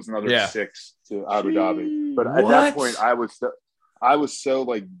I think it was another 6 to Abu Dhabi. But at that point, I was so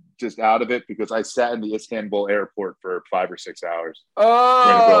like just out of it because I sat in the Istanbul airport for 5 or 6 hours.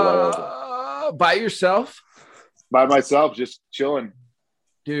 By yourself? By myself, just chilling.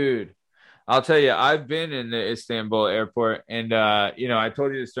 Dude, I'll tell you, I've been in the Istanbul airport, and I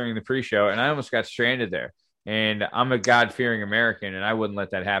told you this during the pre-show, and I almost got stranded there. And I'm a God-fearing American, and I wouldn't let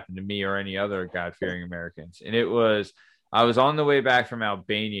that happen to me or any other God-fearing Americans. And I was on the way back from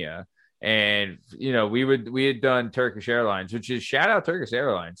Albania, and we had done Turkish Airlines, which is shout out Turkish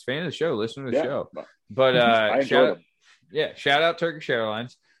Airlines, fan of the show, listen to the show. But shout out Turkish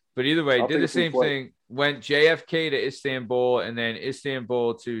Airlines. But either way, did the same thing. Went JFK to Istanbul, and then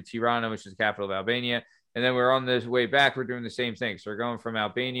Istanbul to Tirana, which is the capital of Albania. And then we're on this way back. We're doing the same thing. So we're going from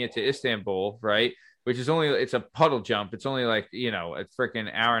Albania to Istanbul, right? Which is it's a puddle jump. It's only like, a freaking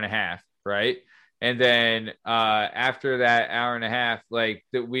hour and a half, right? And then after that hour and a half, like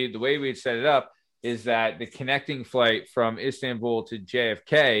the way we'd set it up is that the connecting flight from Istanbul to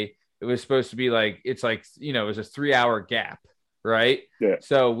JFK, it was supposed to be like, it was a 3-hour gap, right? Yeah.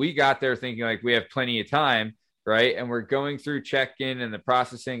 So we got there thinking like we have plenty of time, right? And we're going through check-in and the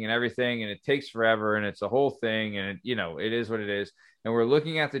processing and everything, and it takes forever, and it's a whole thing, and it is what it is. And we're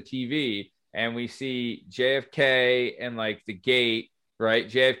looking at the TV, and we see JFK and like the gate, right?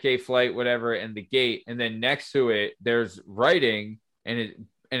 JFK flight, whatever, and the gate. And then next to it, there's writing, and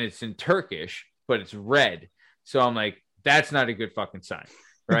it's in Turkish, but it's red. So I'm like, that's not a good fucking sign,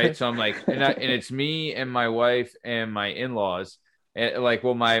 right? So I'm like, and it's me and my wife and my in-laws,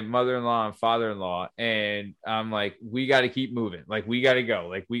 my mother-in-law and father-in-law. And I'm like, we got to keep moving. Like, we got to go.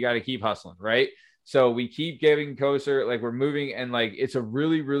 Like, we got to keep hustling, right? So we keep getting closer, like we're moving, and like it's a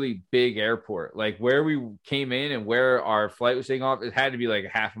really, really big airport. Like where we came in and where our flight was taking off, it had to be like a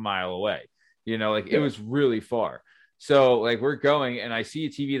half a mile away. It was really far. So like we're going, and I see a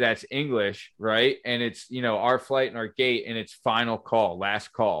TV that's English, right? And it's our flight and our gate, and it's final call,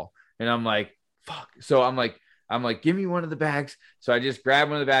 last call. And I'm like, fuck. So I'm like, give me one of the bags. So I just grab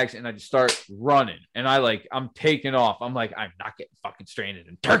one of the bags and I just start running. And I'm taking off. I'm like, I'm not getting fucking stranded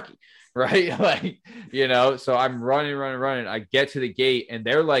in Turkey. Right. Like, so I'm running. I get to the gate, and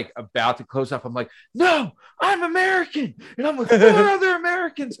they're like about to close up. I'm like, no, I'm American. And I'm with 4 other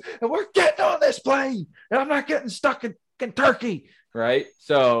Americans, and we're getting on this plane, and I'm not getting stuck in Turkey. Right.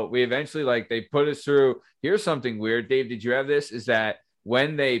 So we eventually, they put us through. Here's something weird. Dave, did you have this? Is that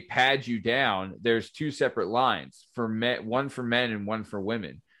when they pad you down, there's 2 separate lines for men, one for men and one for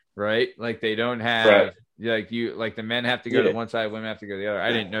women. Right. Like they don't have the men have to go to one side, women have to go to the other.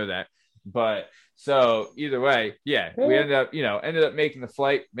 I didn't know that. But so either way, we ended up making the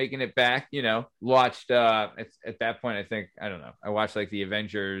flight, making it back, watched at that point, I watched like the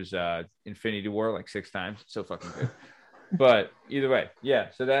Avengers Infinity War like 6 times. So fucking good. But either way,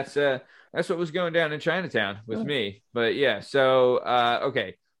 so that's what was going down in Chinatown with me. But so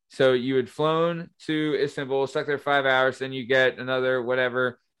okay. So you had flown to Istanbul, stuck there 5 hours, then you get another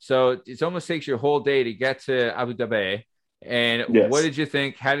whatever. So it almost takes you a whole day to get to Abu Dhabi. And what did you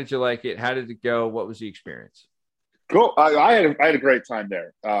think? How did you like it? How did it go? What was the experience? Cool. I had a great time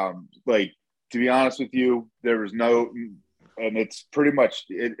there. To be honest with you, there was and it's pretty much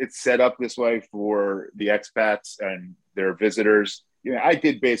it's set up this way for the expats and their visitors. I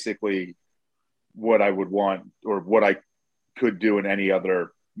did basically what I would want or what I could do in any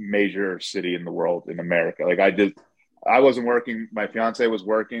other major city in the world in America. I wasn't working. My fiance was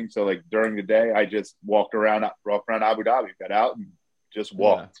working. So during the day, I just walked around Abu Dhabi, got out and just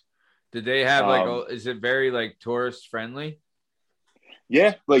walked. Yeah. Did they have is it very tourist friendly?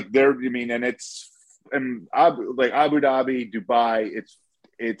 Yeah. And Abu Dhabi, Dubai,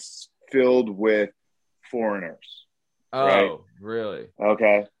 it's filled with foreigners. Oh, right? Really?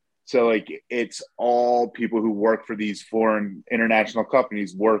 Okay. So it's all people who work for these foreign international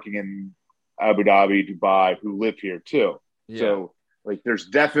companies working in Abu Dhabi, Dubai, who live here too. Yeah. So there's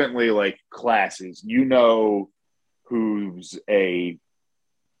definitely classes, who's a,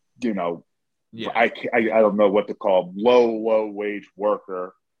 I don't know what to call low wage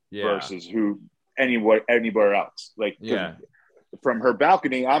worker versus who anywhere else. From her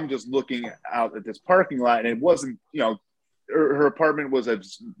balcony, I'm just looking out at this parking lot, and it wasn't, her apartment was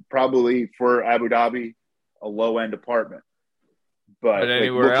probably for Abu Dhabi, a low end apartment. But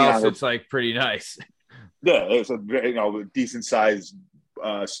anywhere else, it's pretty nice. Yeah, it's a decent sized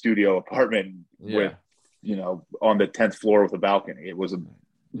studio apartment with on the 10th floor with a balcony. It was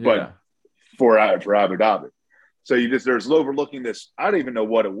but for Abu Dhabi. So there's overlooking this. I don't even know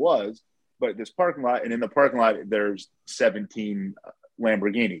what it was, but this parking lot, and in the parking lot there's 17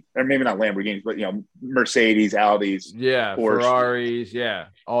 Lamborghini, or maybe not Lamborghinis, but Mercedes, Audis, Porsche, Ferraris,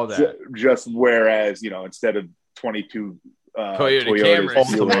 all that. Just whereas instead of 22 Toyotas,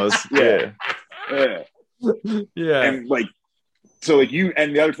 Ultimas, yeah, and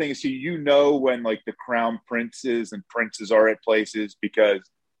and the other thing is, when like the crown princes and princes are at places, because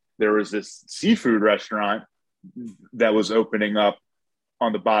there was this seafood restaurant that was opening up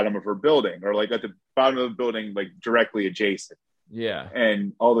on the bottom of her building, or like at the bottom of the building, like directly adjacent. Yeah.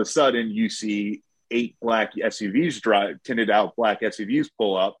 And all of a sudden you see 8 black SUVs tinted out black SUVs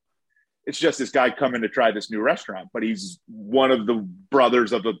pull up. It's just this guy coming to try this new restaurant, but he's one of the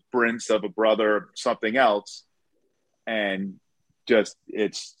brothers of a prince of a brother of something else. And just,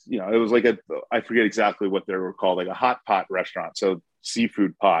 it was like I forget exactly what they were called, like a hot pot restaurant. So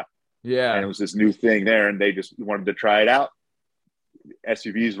seafood pot. Yeah. And it was this new thing there, and they just wanted to try it out.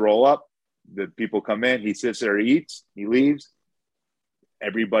 SUVs roll up, the people come in, he sits there, he eats, he leaves.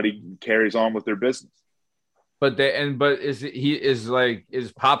 Everybody carries on with their business. But is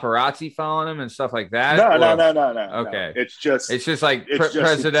paparazzi following him and stuff like that? No. Okay. It's just like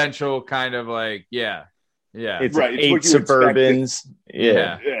presidential kind of like, yeah. It's right. 8 Suburbans.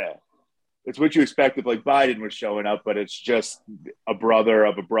 Yeah. It's what you expect if like Biden was showing up, but it's just a brother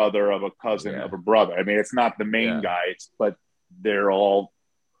of a brother of a cousin of a brother. I mean, it's not the main guy, but they're all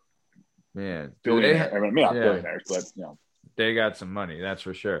billionaires. Not billionaires, but they got some money, that's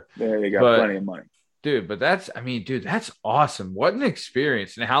for sure. They got plenty of money. Dude, but that's awesome. What an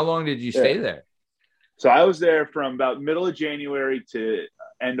experience. And how long did you stay there? So I was there from about middle of January to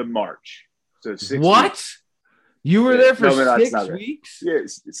end of March. So 6 what? Weeks. You were there for 6 weeks? Yeah,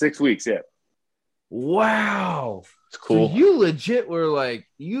 6 weeks, yeah. Wow. It's cool. So you legit were like,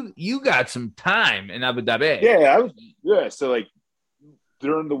 you got some time in Abu Dhabi. Yeah, so like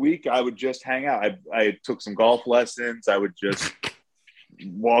during the week, I would just hang out. I took some golf lessons. I would just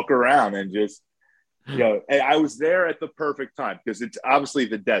walk around and just, and I was there at the perfect time because it's obviously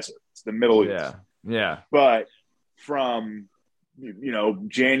the desert. It's the Middle East. Yeah. But from,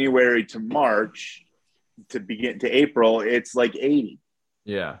 January to March to begin to April, it's like 80.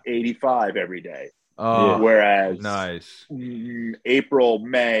 Yeah. 85 every day. Oh, whereas nice. April,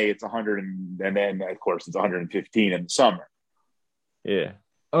 May, it's 100, and then of course it's 115 in the summer. Yeah.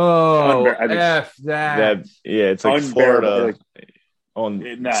 Oh, F that. It's like Florida on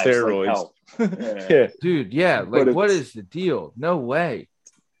steroids. Like Dude, like what is the deal? No way.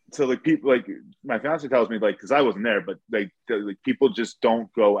 So like people, like my fiance tells me, like, because I wasn't there, but like people just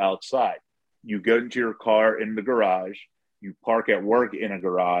don't go outside. You go into your car in the garage, you park at work in a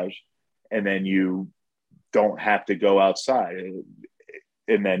garage, and then you don't have to go outside.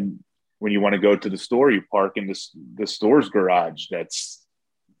 And then when you want to go to the store, you park in the store's garage that's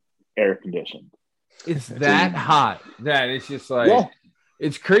air conditioned. It's that hot that it's just like,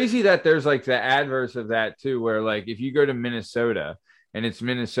 it's crazy that there's like the adverse of that too, where like if you go to Minnesota and it's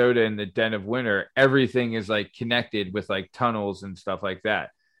Minnesota in the den of winter, everything is like connected with like tunnels and stuff like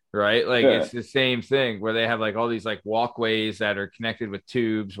that. Right. Like it's the same thing where they have like all these like walkways that are connected with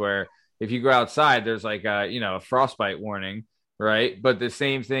tubes where if you go outside, there's like a frostbite warning. Right. But the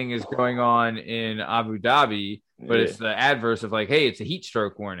same thing is going on in Abu Dhabi, but it's the adverse of like, hey, it's a heat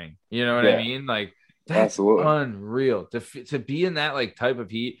stroke warning. You know what I mean? Like that's unreal to be in that like type of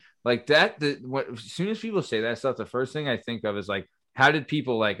heat like that. As soon as people say that stuff, the first thing I think of is like, how did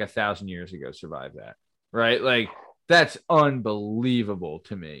people like 1,000 years ago survive that? Right. Like, that's unbelievable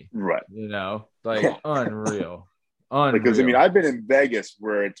to me. Right. Like unreal. Because I mean, I've been in Vegas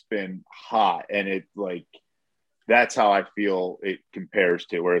where it's been hot and it like, that's how I feel it compares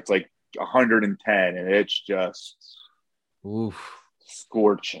to where it's like 110 and it's just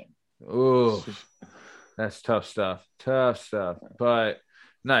scorching. Oof. That's tough stuff. But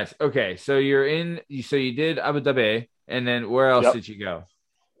nice. Okay. So you did Abu Dhabi and then where else did you go?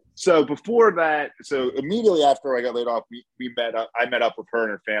 So before that, immediately after I got laid off, I met up with her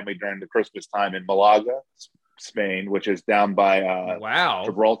and her family during the Christmas time in Malaga, Spain, which is down by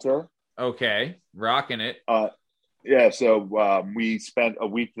Gibraltar. Okay, rocking it. So we spent a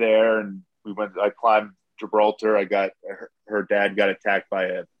week there, and I climbed Gibraltar. Her dad got attacked by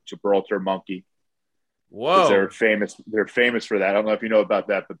a Gibraltar monkey. Whoa! They're famous for that. I don't know if you know about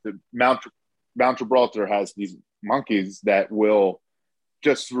that, but the Mount Gibraltar has these monkeys that will,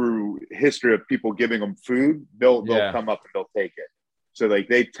 just through history of people giving them food, they'll come up and they'll take it. So like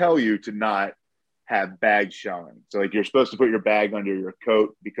they tell you to not have bags showing. So like you're supposed to put your bag under your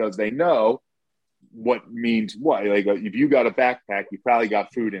coat because they know what means what. Like if you got a backpack, you probably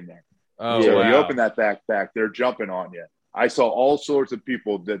got food in there. Oh, so you open that backpack, they're jumping on you. I saw all sorts of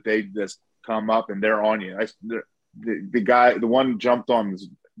people that they just come up and they're on you. the one jumped on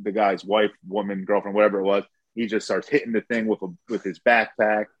the guy's wife, woman, girlfriend, whatever it was. He just starts hitting the thing with his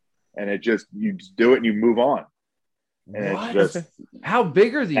backpack, and you just do it and you move on. And what? It's just, how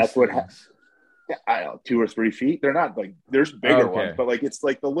big are these? That's things? I don't know, 2 or 3 feet. They're not like, there's bigger ones, but like it's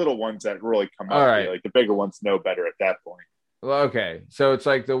like the little ones that really come up. Right. Like the bigger ones know better at that point. Well, okay, so it's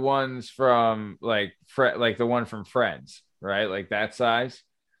like the ones from like the one from Friends, right? Like that size.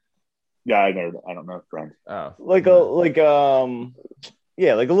 Yeah, I don't know Friends. Oh, like a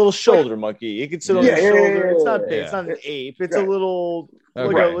little shoulder monkey. It can sit on the shoulder. It's not big. It's not an ape. It's a little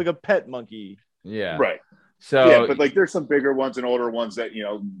like a pet monkey. Yeah, right. So but like there's some bigger ones and older ones that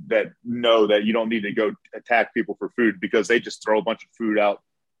know that you don't need to go attack people for food because they just throw a bunch of food out.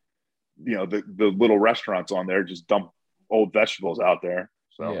 The little restaurants on there just dump old vegetables out there.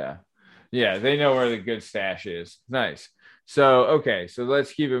 So yeah, they know where the good stash is. Nice. So okay, so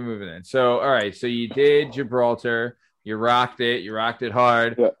let's keep it moving then. So all right, so you did Gibraltar, you rocked it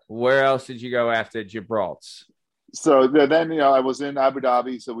hard. Yeah. Where else did you go after Gibraltar? So then, I was in Abu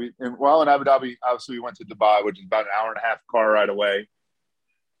Dhabi. So while in Abu Dhabi, obviously we went to Dubai, which is about an hour and a half car ride away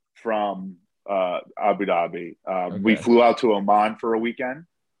from Abu Dhabi. We flew out to Oman for a weekend,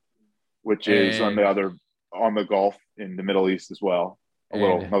 which is on the Gulf in the Middle East as well.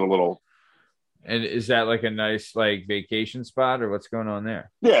 Another little. And is that like a nice like vacation spot or what's going on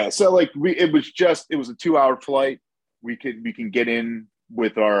there? Yeah. So like it was a 2-hour flight. We can get in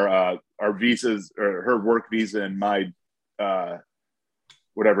with our visas, or her work visa and my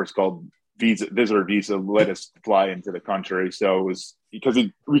whatever it's called, visitor visa, let us fly into the country. So it was because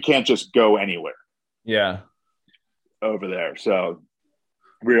we can't just go anywhere. Yeah. Over there. So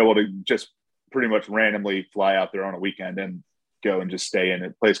we were able to just pretty much randomly fly out there on a weekend and go and just stay in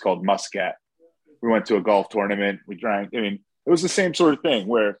a place called Muscat. We went to a golf tournament. We drank. I mean, it was the same sort of thing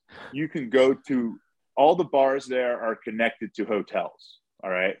where you can go to all the bars there are connected to hotels. All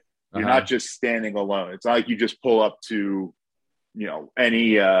right. You're not just standing alone. It's not like you just pull up to,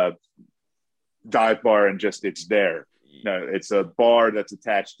 any dive bar and just it's there. No, it's a bar that's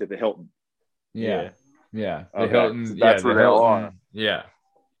attached to the Hilton. Yeah. The okay. Hilton. So that's where they're on. Yeah.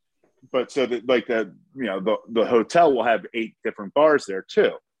 But so that the hotel will have 8 different bars there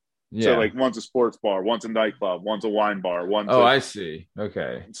too. Yeah. So like one's a sports bar, one's a nightclub, one's a wine bar, I see.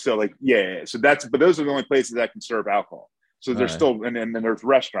 Okay. So like so but those are the only places that can serve alcohol. So there's still and then there's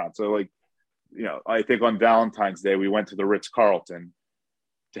restaurants. So like I think on Valentine's Day we went to the Ritz-Carlton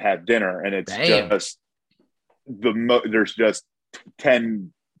to have dinner, and it's just there's just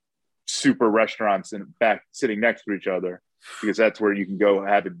 10 super restaurants in back sitting next to each other because that's where you can go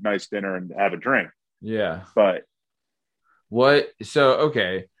have a nice dinner and have a drink. Yeah. But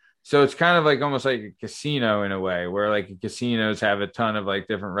so it's kind of like almost like a casino in a way, where like casinos have a ton of like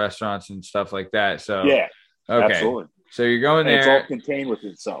different restaurants and stuff like that. So yeah, okay. Absolutely. So you're going there. It's all contained with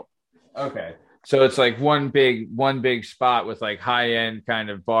itself. Okay. So it's like one big spot with like high end kind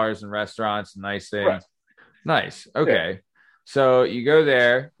of bars and restaurants and nice things. Right. Nice. Okay. Yeah. So you go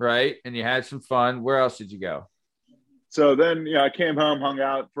there, right? And you had some fun. Where else did you go? So then, I came home, hung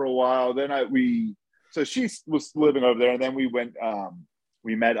out for a while. Then so she was living over there, and then we went.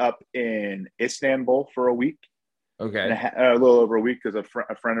 We met up in Istanbul for a week. Okay. A little over a week because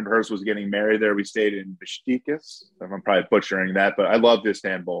a friend of hers was getting married there. We stayed in Beşiktaş. I'm probably butchering that, but I loved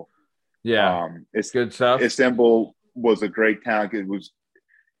Istanbul. Yeah. It's good stuff. Istanbul was a great town.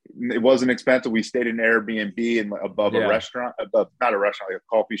 It wasn't expensive. We stayed in an Airbnb and above a restaurant, not a restaurant, like a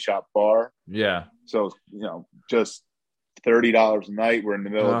coffee shop bar. Yeah. So, just $30 a night. We're in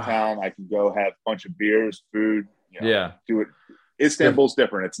the middle of town. I can go have a bunch of beers, food, do it. Istanbul's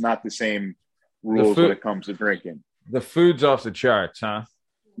different. It's not the same rules when it comes to drinking. The food's off the charts, huh?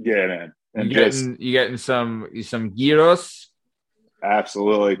 Yeah, man. And you getting some gyros?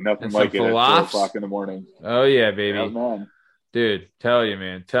 Absolutely. Nothing like it at 4:00 in the morning. Oh, yeah, baby. Yeah, man. Dude, telling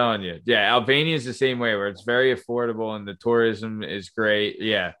you. Yeah, Albania is the same way, where it's very affordable and the tourism is great.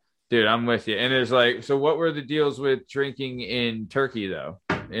 Yeah, dude, I'm with you. And there's like, so what were the deals with drinking in Turkey, though,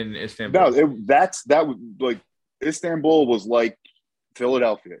 in Istanbul? No, Istanbul was like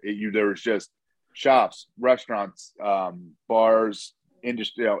Philadelphia. There was just shops, restaurants, bars,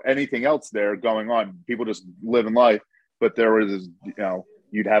 industry, anything else there going on. People just living life. But there was,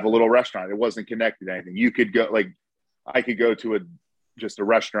 you'd have a little restaurant. It wasn't connected to anything. You could go, I could go to just a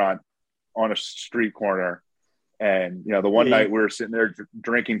restaurant on a street corner. And, the one night we were sitting there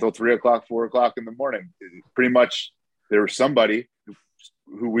drinking till 3:00, 4:00 in the morning. Pretty much there was somebody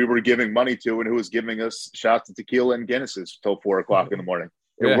who we were giving money to and who was giving us shots of tequila and Guinnesses till 4:00 in the morning.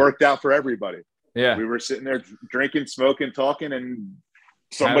 It worked out for everybody. Yeah. We were sitting there drinking, smoking, talking, and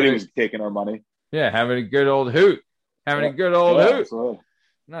somebody was taking our money. Yeah, having a good old hoot. Having a good old hoot. Absolutely.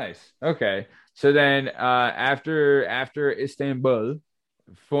 Nice. Okay. So then after Istanbul,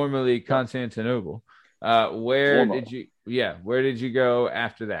 formerly Constantinople, where did you go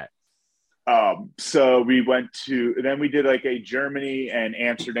after that? So we went to, then we did like a Germany and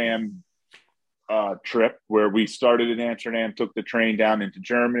Amsterdam trip where we started in Amsterdam, took the train down into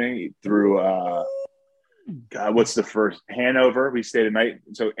Germany through what's the first? Hanover. We stayed a night.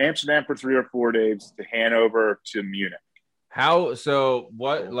 So Amsterdam for 3 or 4 days, to Hanover to Munich. How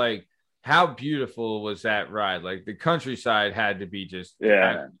beautiful was that ride? Like the countryside had to be just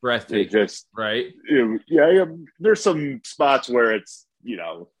breathtaking, right? Yeah. There's some spots where it's,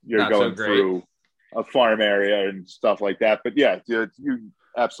 you're not going through a farm area and stuff like that. But yeah, you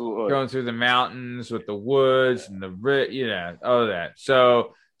absolutely going through the mountains with the woods and the all of that.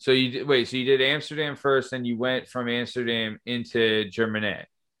 So you did Amsterdam first, then you went from Amsterdam into Germany.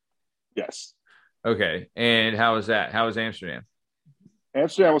 Yes. Okay. And how was that? How was Amsterdam?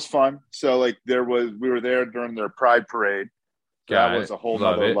 Amsterdam was fun. So like we were there during their Pride Parade. That was a whole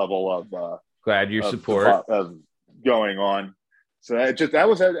other level of glad you support of going on. So that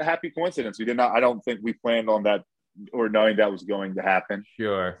was a happy coincidence. I don't think we planned on that or knowing that was going to happen.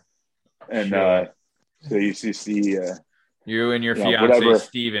 Sure. And so you see you and your fiance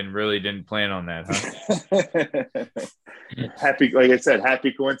Steven really didn't plan on that, huh? Like I said,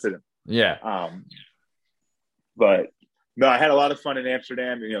 happy coincidence. Yeah. But no, I had a lot of fun in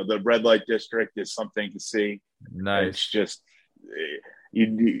Amsterdam. The red light district is something to see. Nice.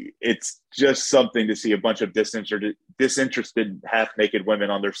 It's just something to see a bunch of disinterested half-naked women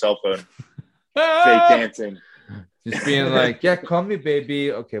on their cell phone fake dancing. Just being like, yeah, call me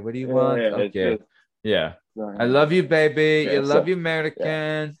baby. Okay, what do you want? Okay. Yeah. I love you, baby. You love you,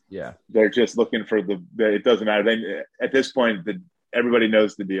 American. Yeah. They're just looking for it doesn't matter. At this point, everybody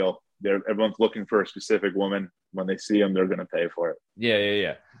knows the deal. Everyone's looking for a specific woman. When they see them, they're going to pay for it.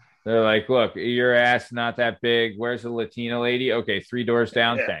 Yeah. They're like, look, your ass not that big. Where's the Latina lady? Okay, 3 doors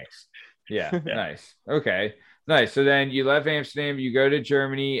down. Yeah. Thanks. Yeah, nice. Okay, nice. So then you left Amsterdam, you go to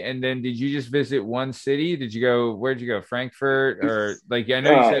Germany, and then did you just visit one city? Where'd you go? Frankfurt or I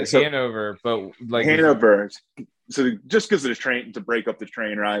know you said Hanover, but Hanover. So just because of the train, to break up the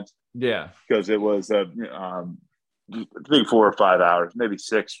train rides. Yeah. Because it was I think 4 or 5 hours, maybe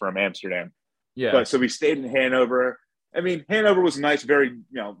 6 from Amsterdam. Yeah. But so we stayed in Hanover. I mean, Hanover was nice, very,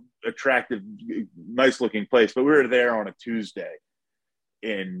 attractive, nice looking place, but we were there on a Tuesday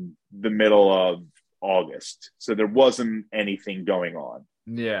in the middle of August. So there wasn't anything going on.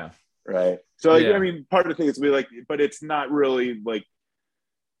 Yeah. Right. So, I mean, part of the thing is but it's not really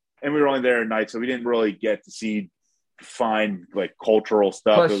and we were only there at night, so we didn't really get to find cultural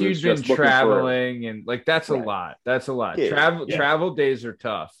stuff. Plus, you've been traveling and that's a lot. That's a lot. Yeah. Travel days are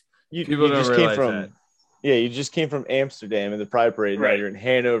tough. People don't realize that. Yeah, you just came from Amsterdam in the Pride Parade. Right. Now you're in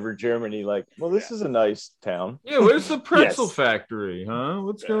Hanover, Germany. This is a nice town. Yeah, where's the pretzel factory? Huh?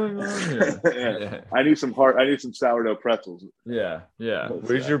 What's going on here? Yeah. I need some sourdough pretzels. Yeah.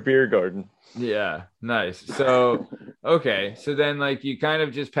 Where's your beer garden? Yeah, nice. So, okay. So then, you kind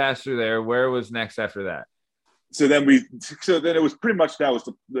of just passed through there. Where was next after that? So then it was pretty much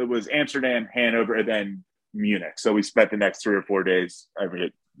it was Amsterdam, Hanover, and then Munich. So we spent the next 3 or 4 days. I forget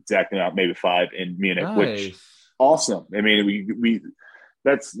exactly, out maybe 5 in Munich, nice. Which awesome. I mean, we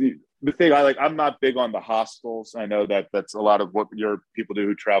that's the thing I like. I'm not big on the hostels. I know that's a lot of what your people do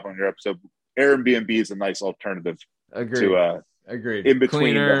who travel in Europe. So Airbnb is a nice alternative. Agreed. Agreed. In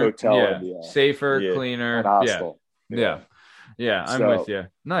between the hotel and the safer, cleaner, and hostel. Yeah, I'm with you.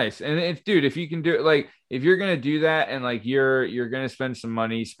 Nice. And if you can do it, if you're gonna do that and you're gonna spend some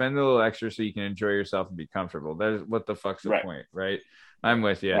money, spend a little extra so you can enjoy yourself and be comfortable. That's what the fuck's the point, right? I'm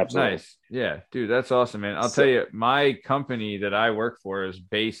with you. Absolutely. Nice. Yeah, dude, that's awesome, man. I'll tell you, my company that I work for is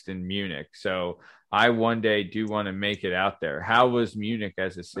based in Munich. So I one day do want to make it out there. How was Munich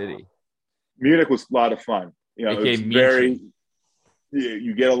as a city? Munich was a lot of fun. It's very,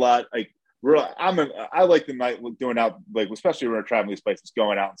 you get a lot, I like the night doing out, especially when we're traveling these places,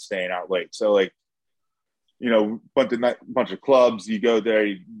 going out and staying out late. So bunch of clubs, you go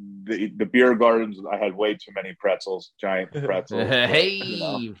there, the beer gardens. I had way too many pretzels, giant pretzels.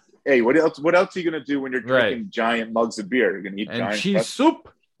 Hey, what else are you gonna do when you're drinking giant mugs of beer? You're gonna eat giant cheese pretzels?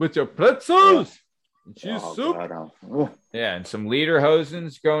 Soup with your pretzels. Cheese soup. God, yeah, and some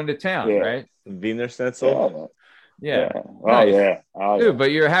lederhosens going to town, right? Wiener Schnitzel. Yeah. Nice. Dude,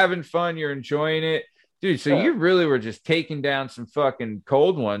 but you're having fun, you're enjoying it. Dude, so you really were just taking down some fucking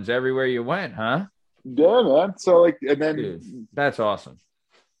cold ones everywhere you went, huh? Yeah, man. So and then dude, that's awesome.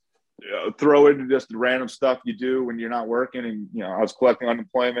 Throw in just the random stuff you do when you're not working, and I was collecting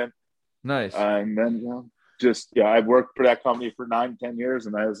unemployment. Nice. And then, I worked for that company for 9-10 years,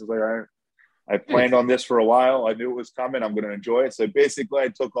 and I was like, I planned on this for a while. I knew it was coming. I'm going to enjoy it. So basically, I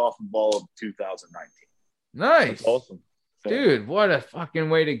took off in fall of 2019. Nice. That's awesome. Dude, what a fucking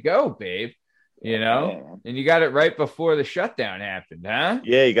way to go, babe. You know? And you got it right before the shutdown happened, huh?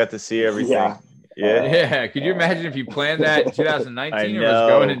 Yeah, you got to see everything. Yeah. Could you imagine if you planned that in 2019 or was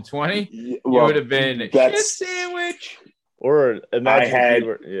going in 20? You would have been shit sandwich. Or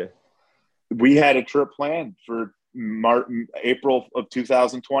imagine we had a trip planned for April of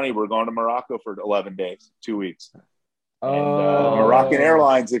 2020. We're going to Morocco for 11 days, 2 weeks. And Moroccan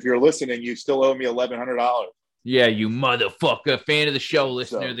Airlines, if you're listening, you still owe me $1,100. Yeah, you motherfucker. Fan of the show,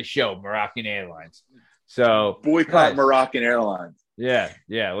 listener of the show, Moroccan Airlines. So boycott Moroccan Airlines. Yeah.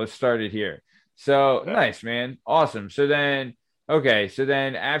 Let's start it here. So nice, man. Awesome. So then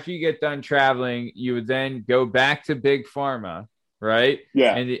after you get done traveling, you would then go back to Big Pharma, right?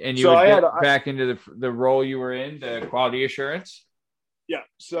 Yeah. And you would get back into the role you were in, the quality assurance. Yeah.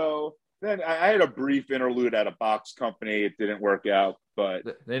 So then I had a brief interlude at a box company. It didn't work out, but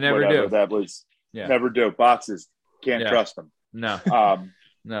they never do. That was never do. Boxes, can't trust them. No.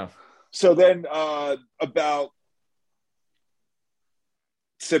 No. So then about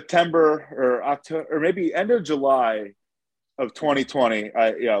September or October, or maybe end of July of 2020,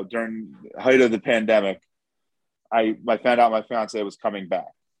 during the height of the pandemic, I found out my fiance was coming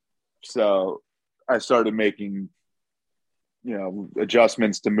back. So I started making,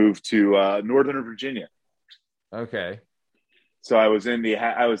 adjustments to move to Northern Virginia. Okay. So I was in the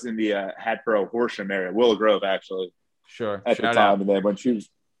Hatboro Horsham area, Willow Grove, actually. Sure. At the time, and then when she was,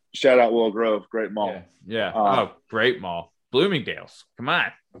 shout out Willow Grove, great mall. Yeah. Great mall. Bloomingdale's. Come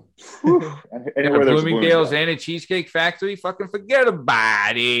on. Anywhere Bloomingdale's and a Cheesecake Factory. Fucking forget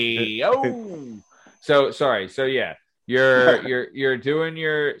about it. Oh. So sorry. So yeah, you're doing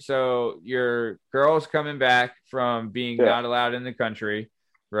your girl's coming back from being not allowed in the country,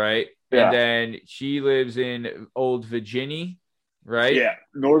 right? Yeah. And then she lives in Old Virginia, right? Yeah,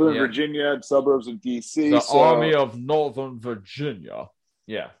 Northern Virginia, suburbs of DC. The Army of Northern Virginia.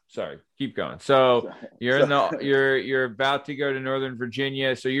 Yeah, sorry. Keep going. So you're about to go to Northern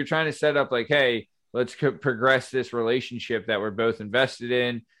Virginia. So you're trying to set up like, hey, let's progress this relationship that we're both invested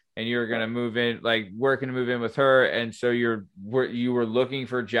in, and you're going to move in, like working to move in with her. And so you were looking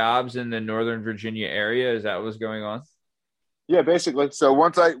for jobs in the Northern Virginia area. Is that what was going on? Yeah, basically. So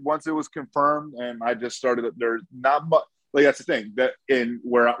once it was confirmed, and I just started. There's not much. Like that's the thing that in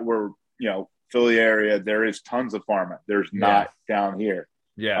where we're Philly area, there is tons of pharma. There's not down here.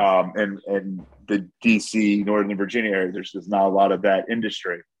 Yeah. And the DC, Northern Virginia area, there's just not a lot of that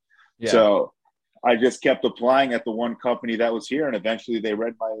industry. Yeah. So I just kept applying at the one company that was here, and eventually they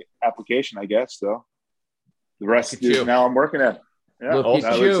read my application, I guess. So the rest is now I'm working at. Yeah. That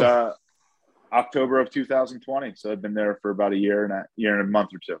was October of 2020. So I've been there for about a year and a month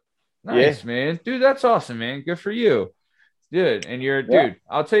or two. Nice, man. Dude, that's awesome, man. Good for you. Dude, and dude,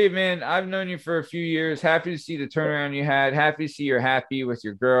 I'll tell you, man, I've known you for a few years. Happy to see the turnaround you had. Happy to see you're happy with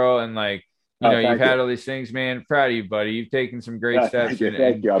your girl. And like, you've had all these things, man. Proud of you, buddy. You've taken some great steps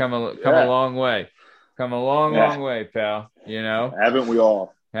and come a long way. Come a long way, pal. Haven't we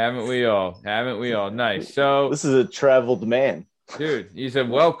all? Nice. So this is a traveled man. Dude, he's a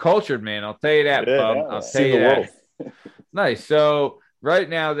well-cultured man. I'll tell you that, bub. I'll tell you that. Nice. So right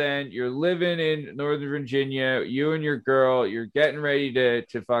now, then, you're living in Northern Virginia. You and your girl, you're getting ready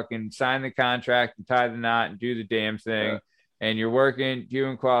to fucking sign the contract and tie the knot and do the damn thing. Yeah. And you're working,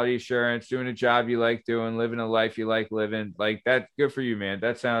 doing quality assurance, doing a job you like doing, living a life you like living. Like, that's good for you, man.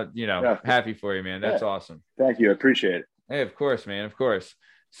 That sounds, happy for you, man. That's awesome. Thank you. I appreciate it. Hey, of course, man. Of course.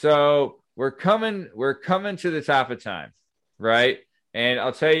 So we're coming to the top of time, right? And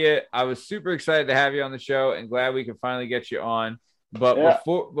I'll tell you, I was super excited to have you on the show and glad we could finally get you on. But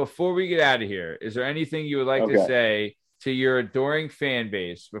before we get out of here, is there anything you would like to say to your adoring fan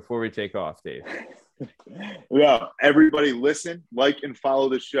base before we take off, Dave? Yeah, everybody listen, like, and follow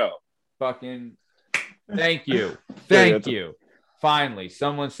the show. Fucking thank you. Thank you. Finally,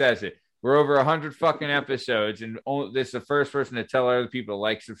 someone says it. We're over 100 fucking episodes, and this is the first person to tell other people to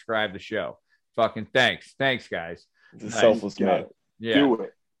like, subscribe the show. Fucking thanks. Thanks, guys. It's a selfless man. Yeah. Do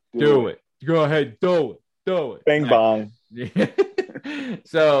it. Go ahead. Do it. Bang bong.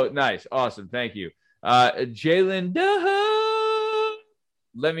 So nice. Awesome. Thank you. Jalen,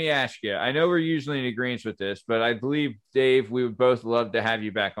 let me ask you, I know we're usually in agreement with this, but I believe, Dave, we would both love to have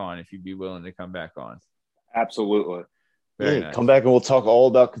you back on if you'd be willing to come back on. Absolutely. Nice. Come back and we'll talk all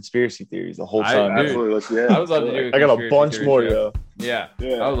about conspiracy theories the whole time. Absolutely. I would love to do I got a bunch more, yo. Yeah,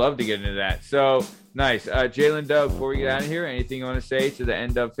 I would love to get into that. So nice. Jalen Dub, before we get out of here, anything you want to say to the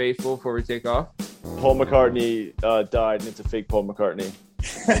N-Dub faithful before we take off? Paul McCartney died, and it's a fake Paul McCartney.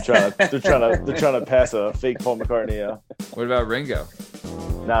 They're trying to pass a fake Paul McCartney. Yeah. What about Ringo?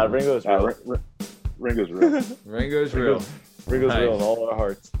 Nah, Ringo's real. Ringo's real. Ringo's real. Ringo's real in all our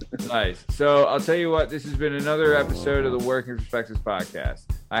hearts. Nice. So I'll tell you what, this has been another episode of the Working Perspectives podcast.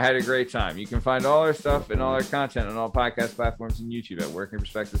 I had a great time. You can find all our stuff and all our content on all podcast platforms and YouTube at Working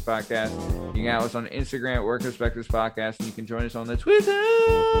Perspectives Podcast. You can add us on Instagram at Working Perspectives Podcast, and you can join us on the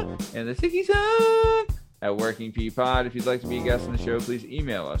Twitter and the TikTok at Working P Pod. If you'd like to be a guest on the show, please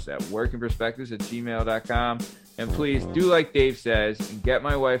email us at workingperspectives@gmail.com. And please do like Dave says and get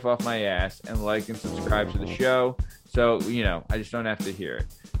my wife off my ass and like and subscribe to the show. So, I just don't have to hear it.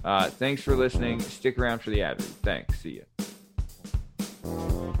 Thanks for listening. Stick around for the ad read. Thanks. See ya.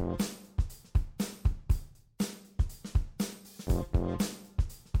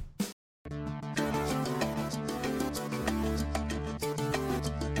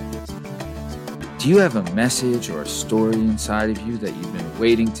 Do you have a message or a story inside of you that you've been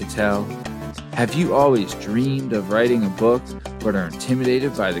waiting to tell? Have you always dreamed of writing a book, but are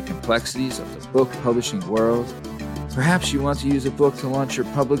intimidated by the complexities of the book publishing world? Perhaps you want to use a book to launch your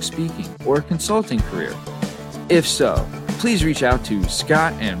public speaking or consulting career. If so, please reach out to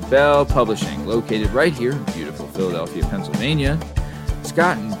Scott and Bell Publishing, located right here in beautiful Philadelphia, Pennsylvania.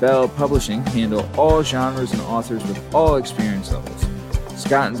 Scott and Bell Publishing handle all genres and authors with all experience levels.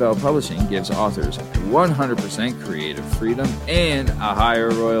 Scott and Bell Publishing gives authors 100% creative freedom and a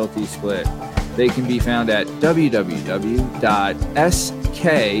higher royalty split. They can be found at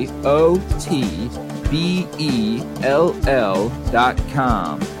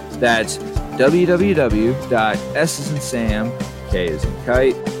www.skotbell.com. That's www.S as in Sam, K as in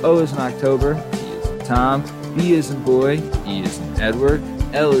Kite, O as in October, T as in Tom, B as in Boy, E as in Edward,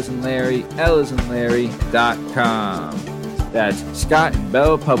 L as in Larry, L as in Larry.com. That's Scott and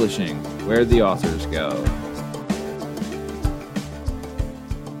Bell Publishing, where the authors go.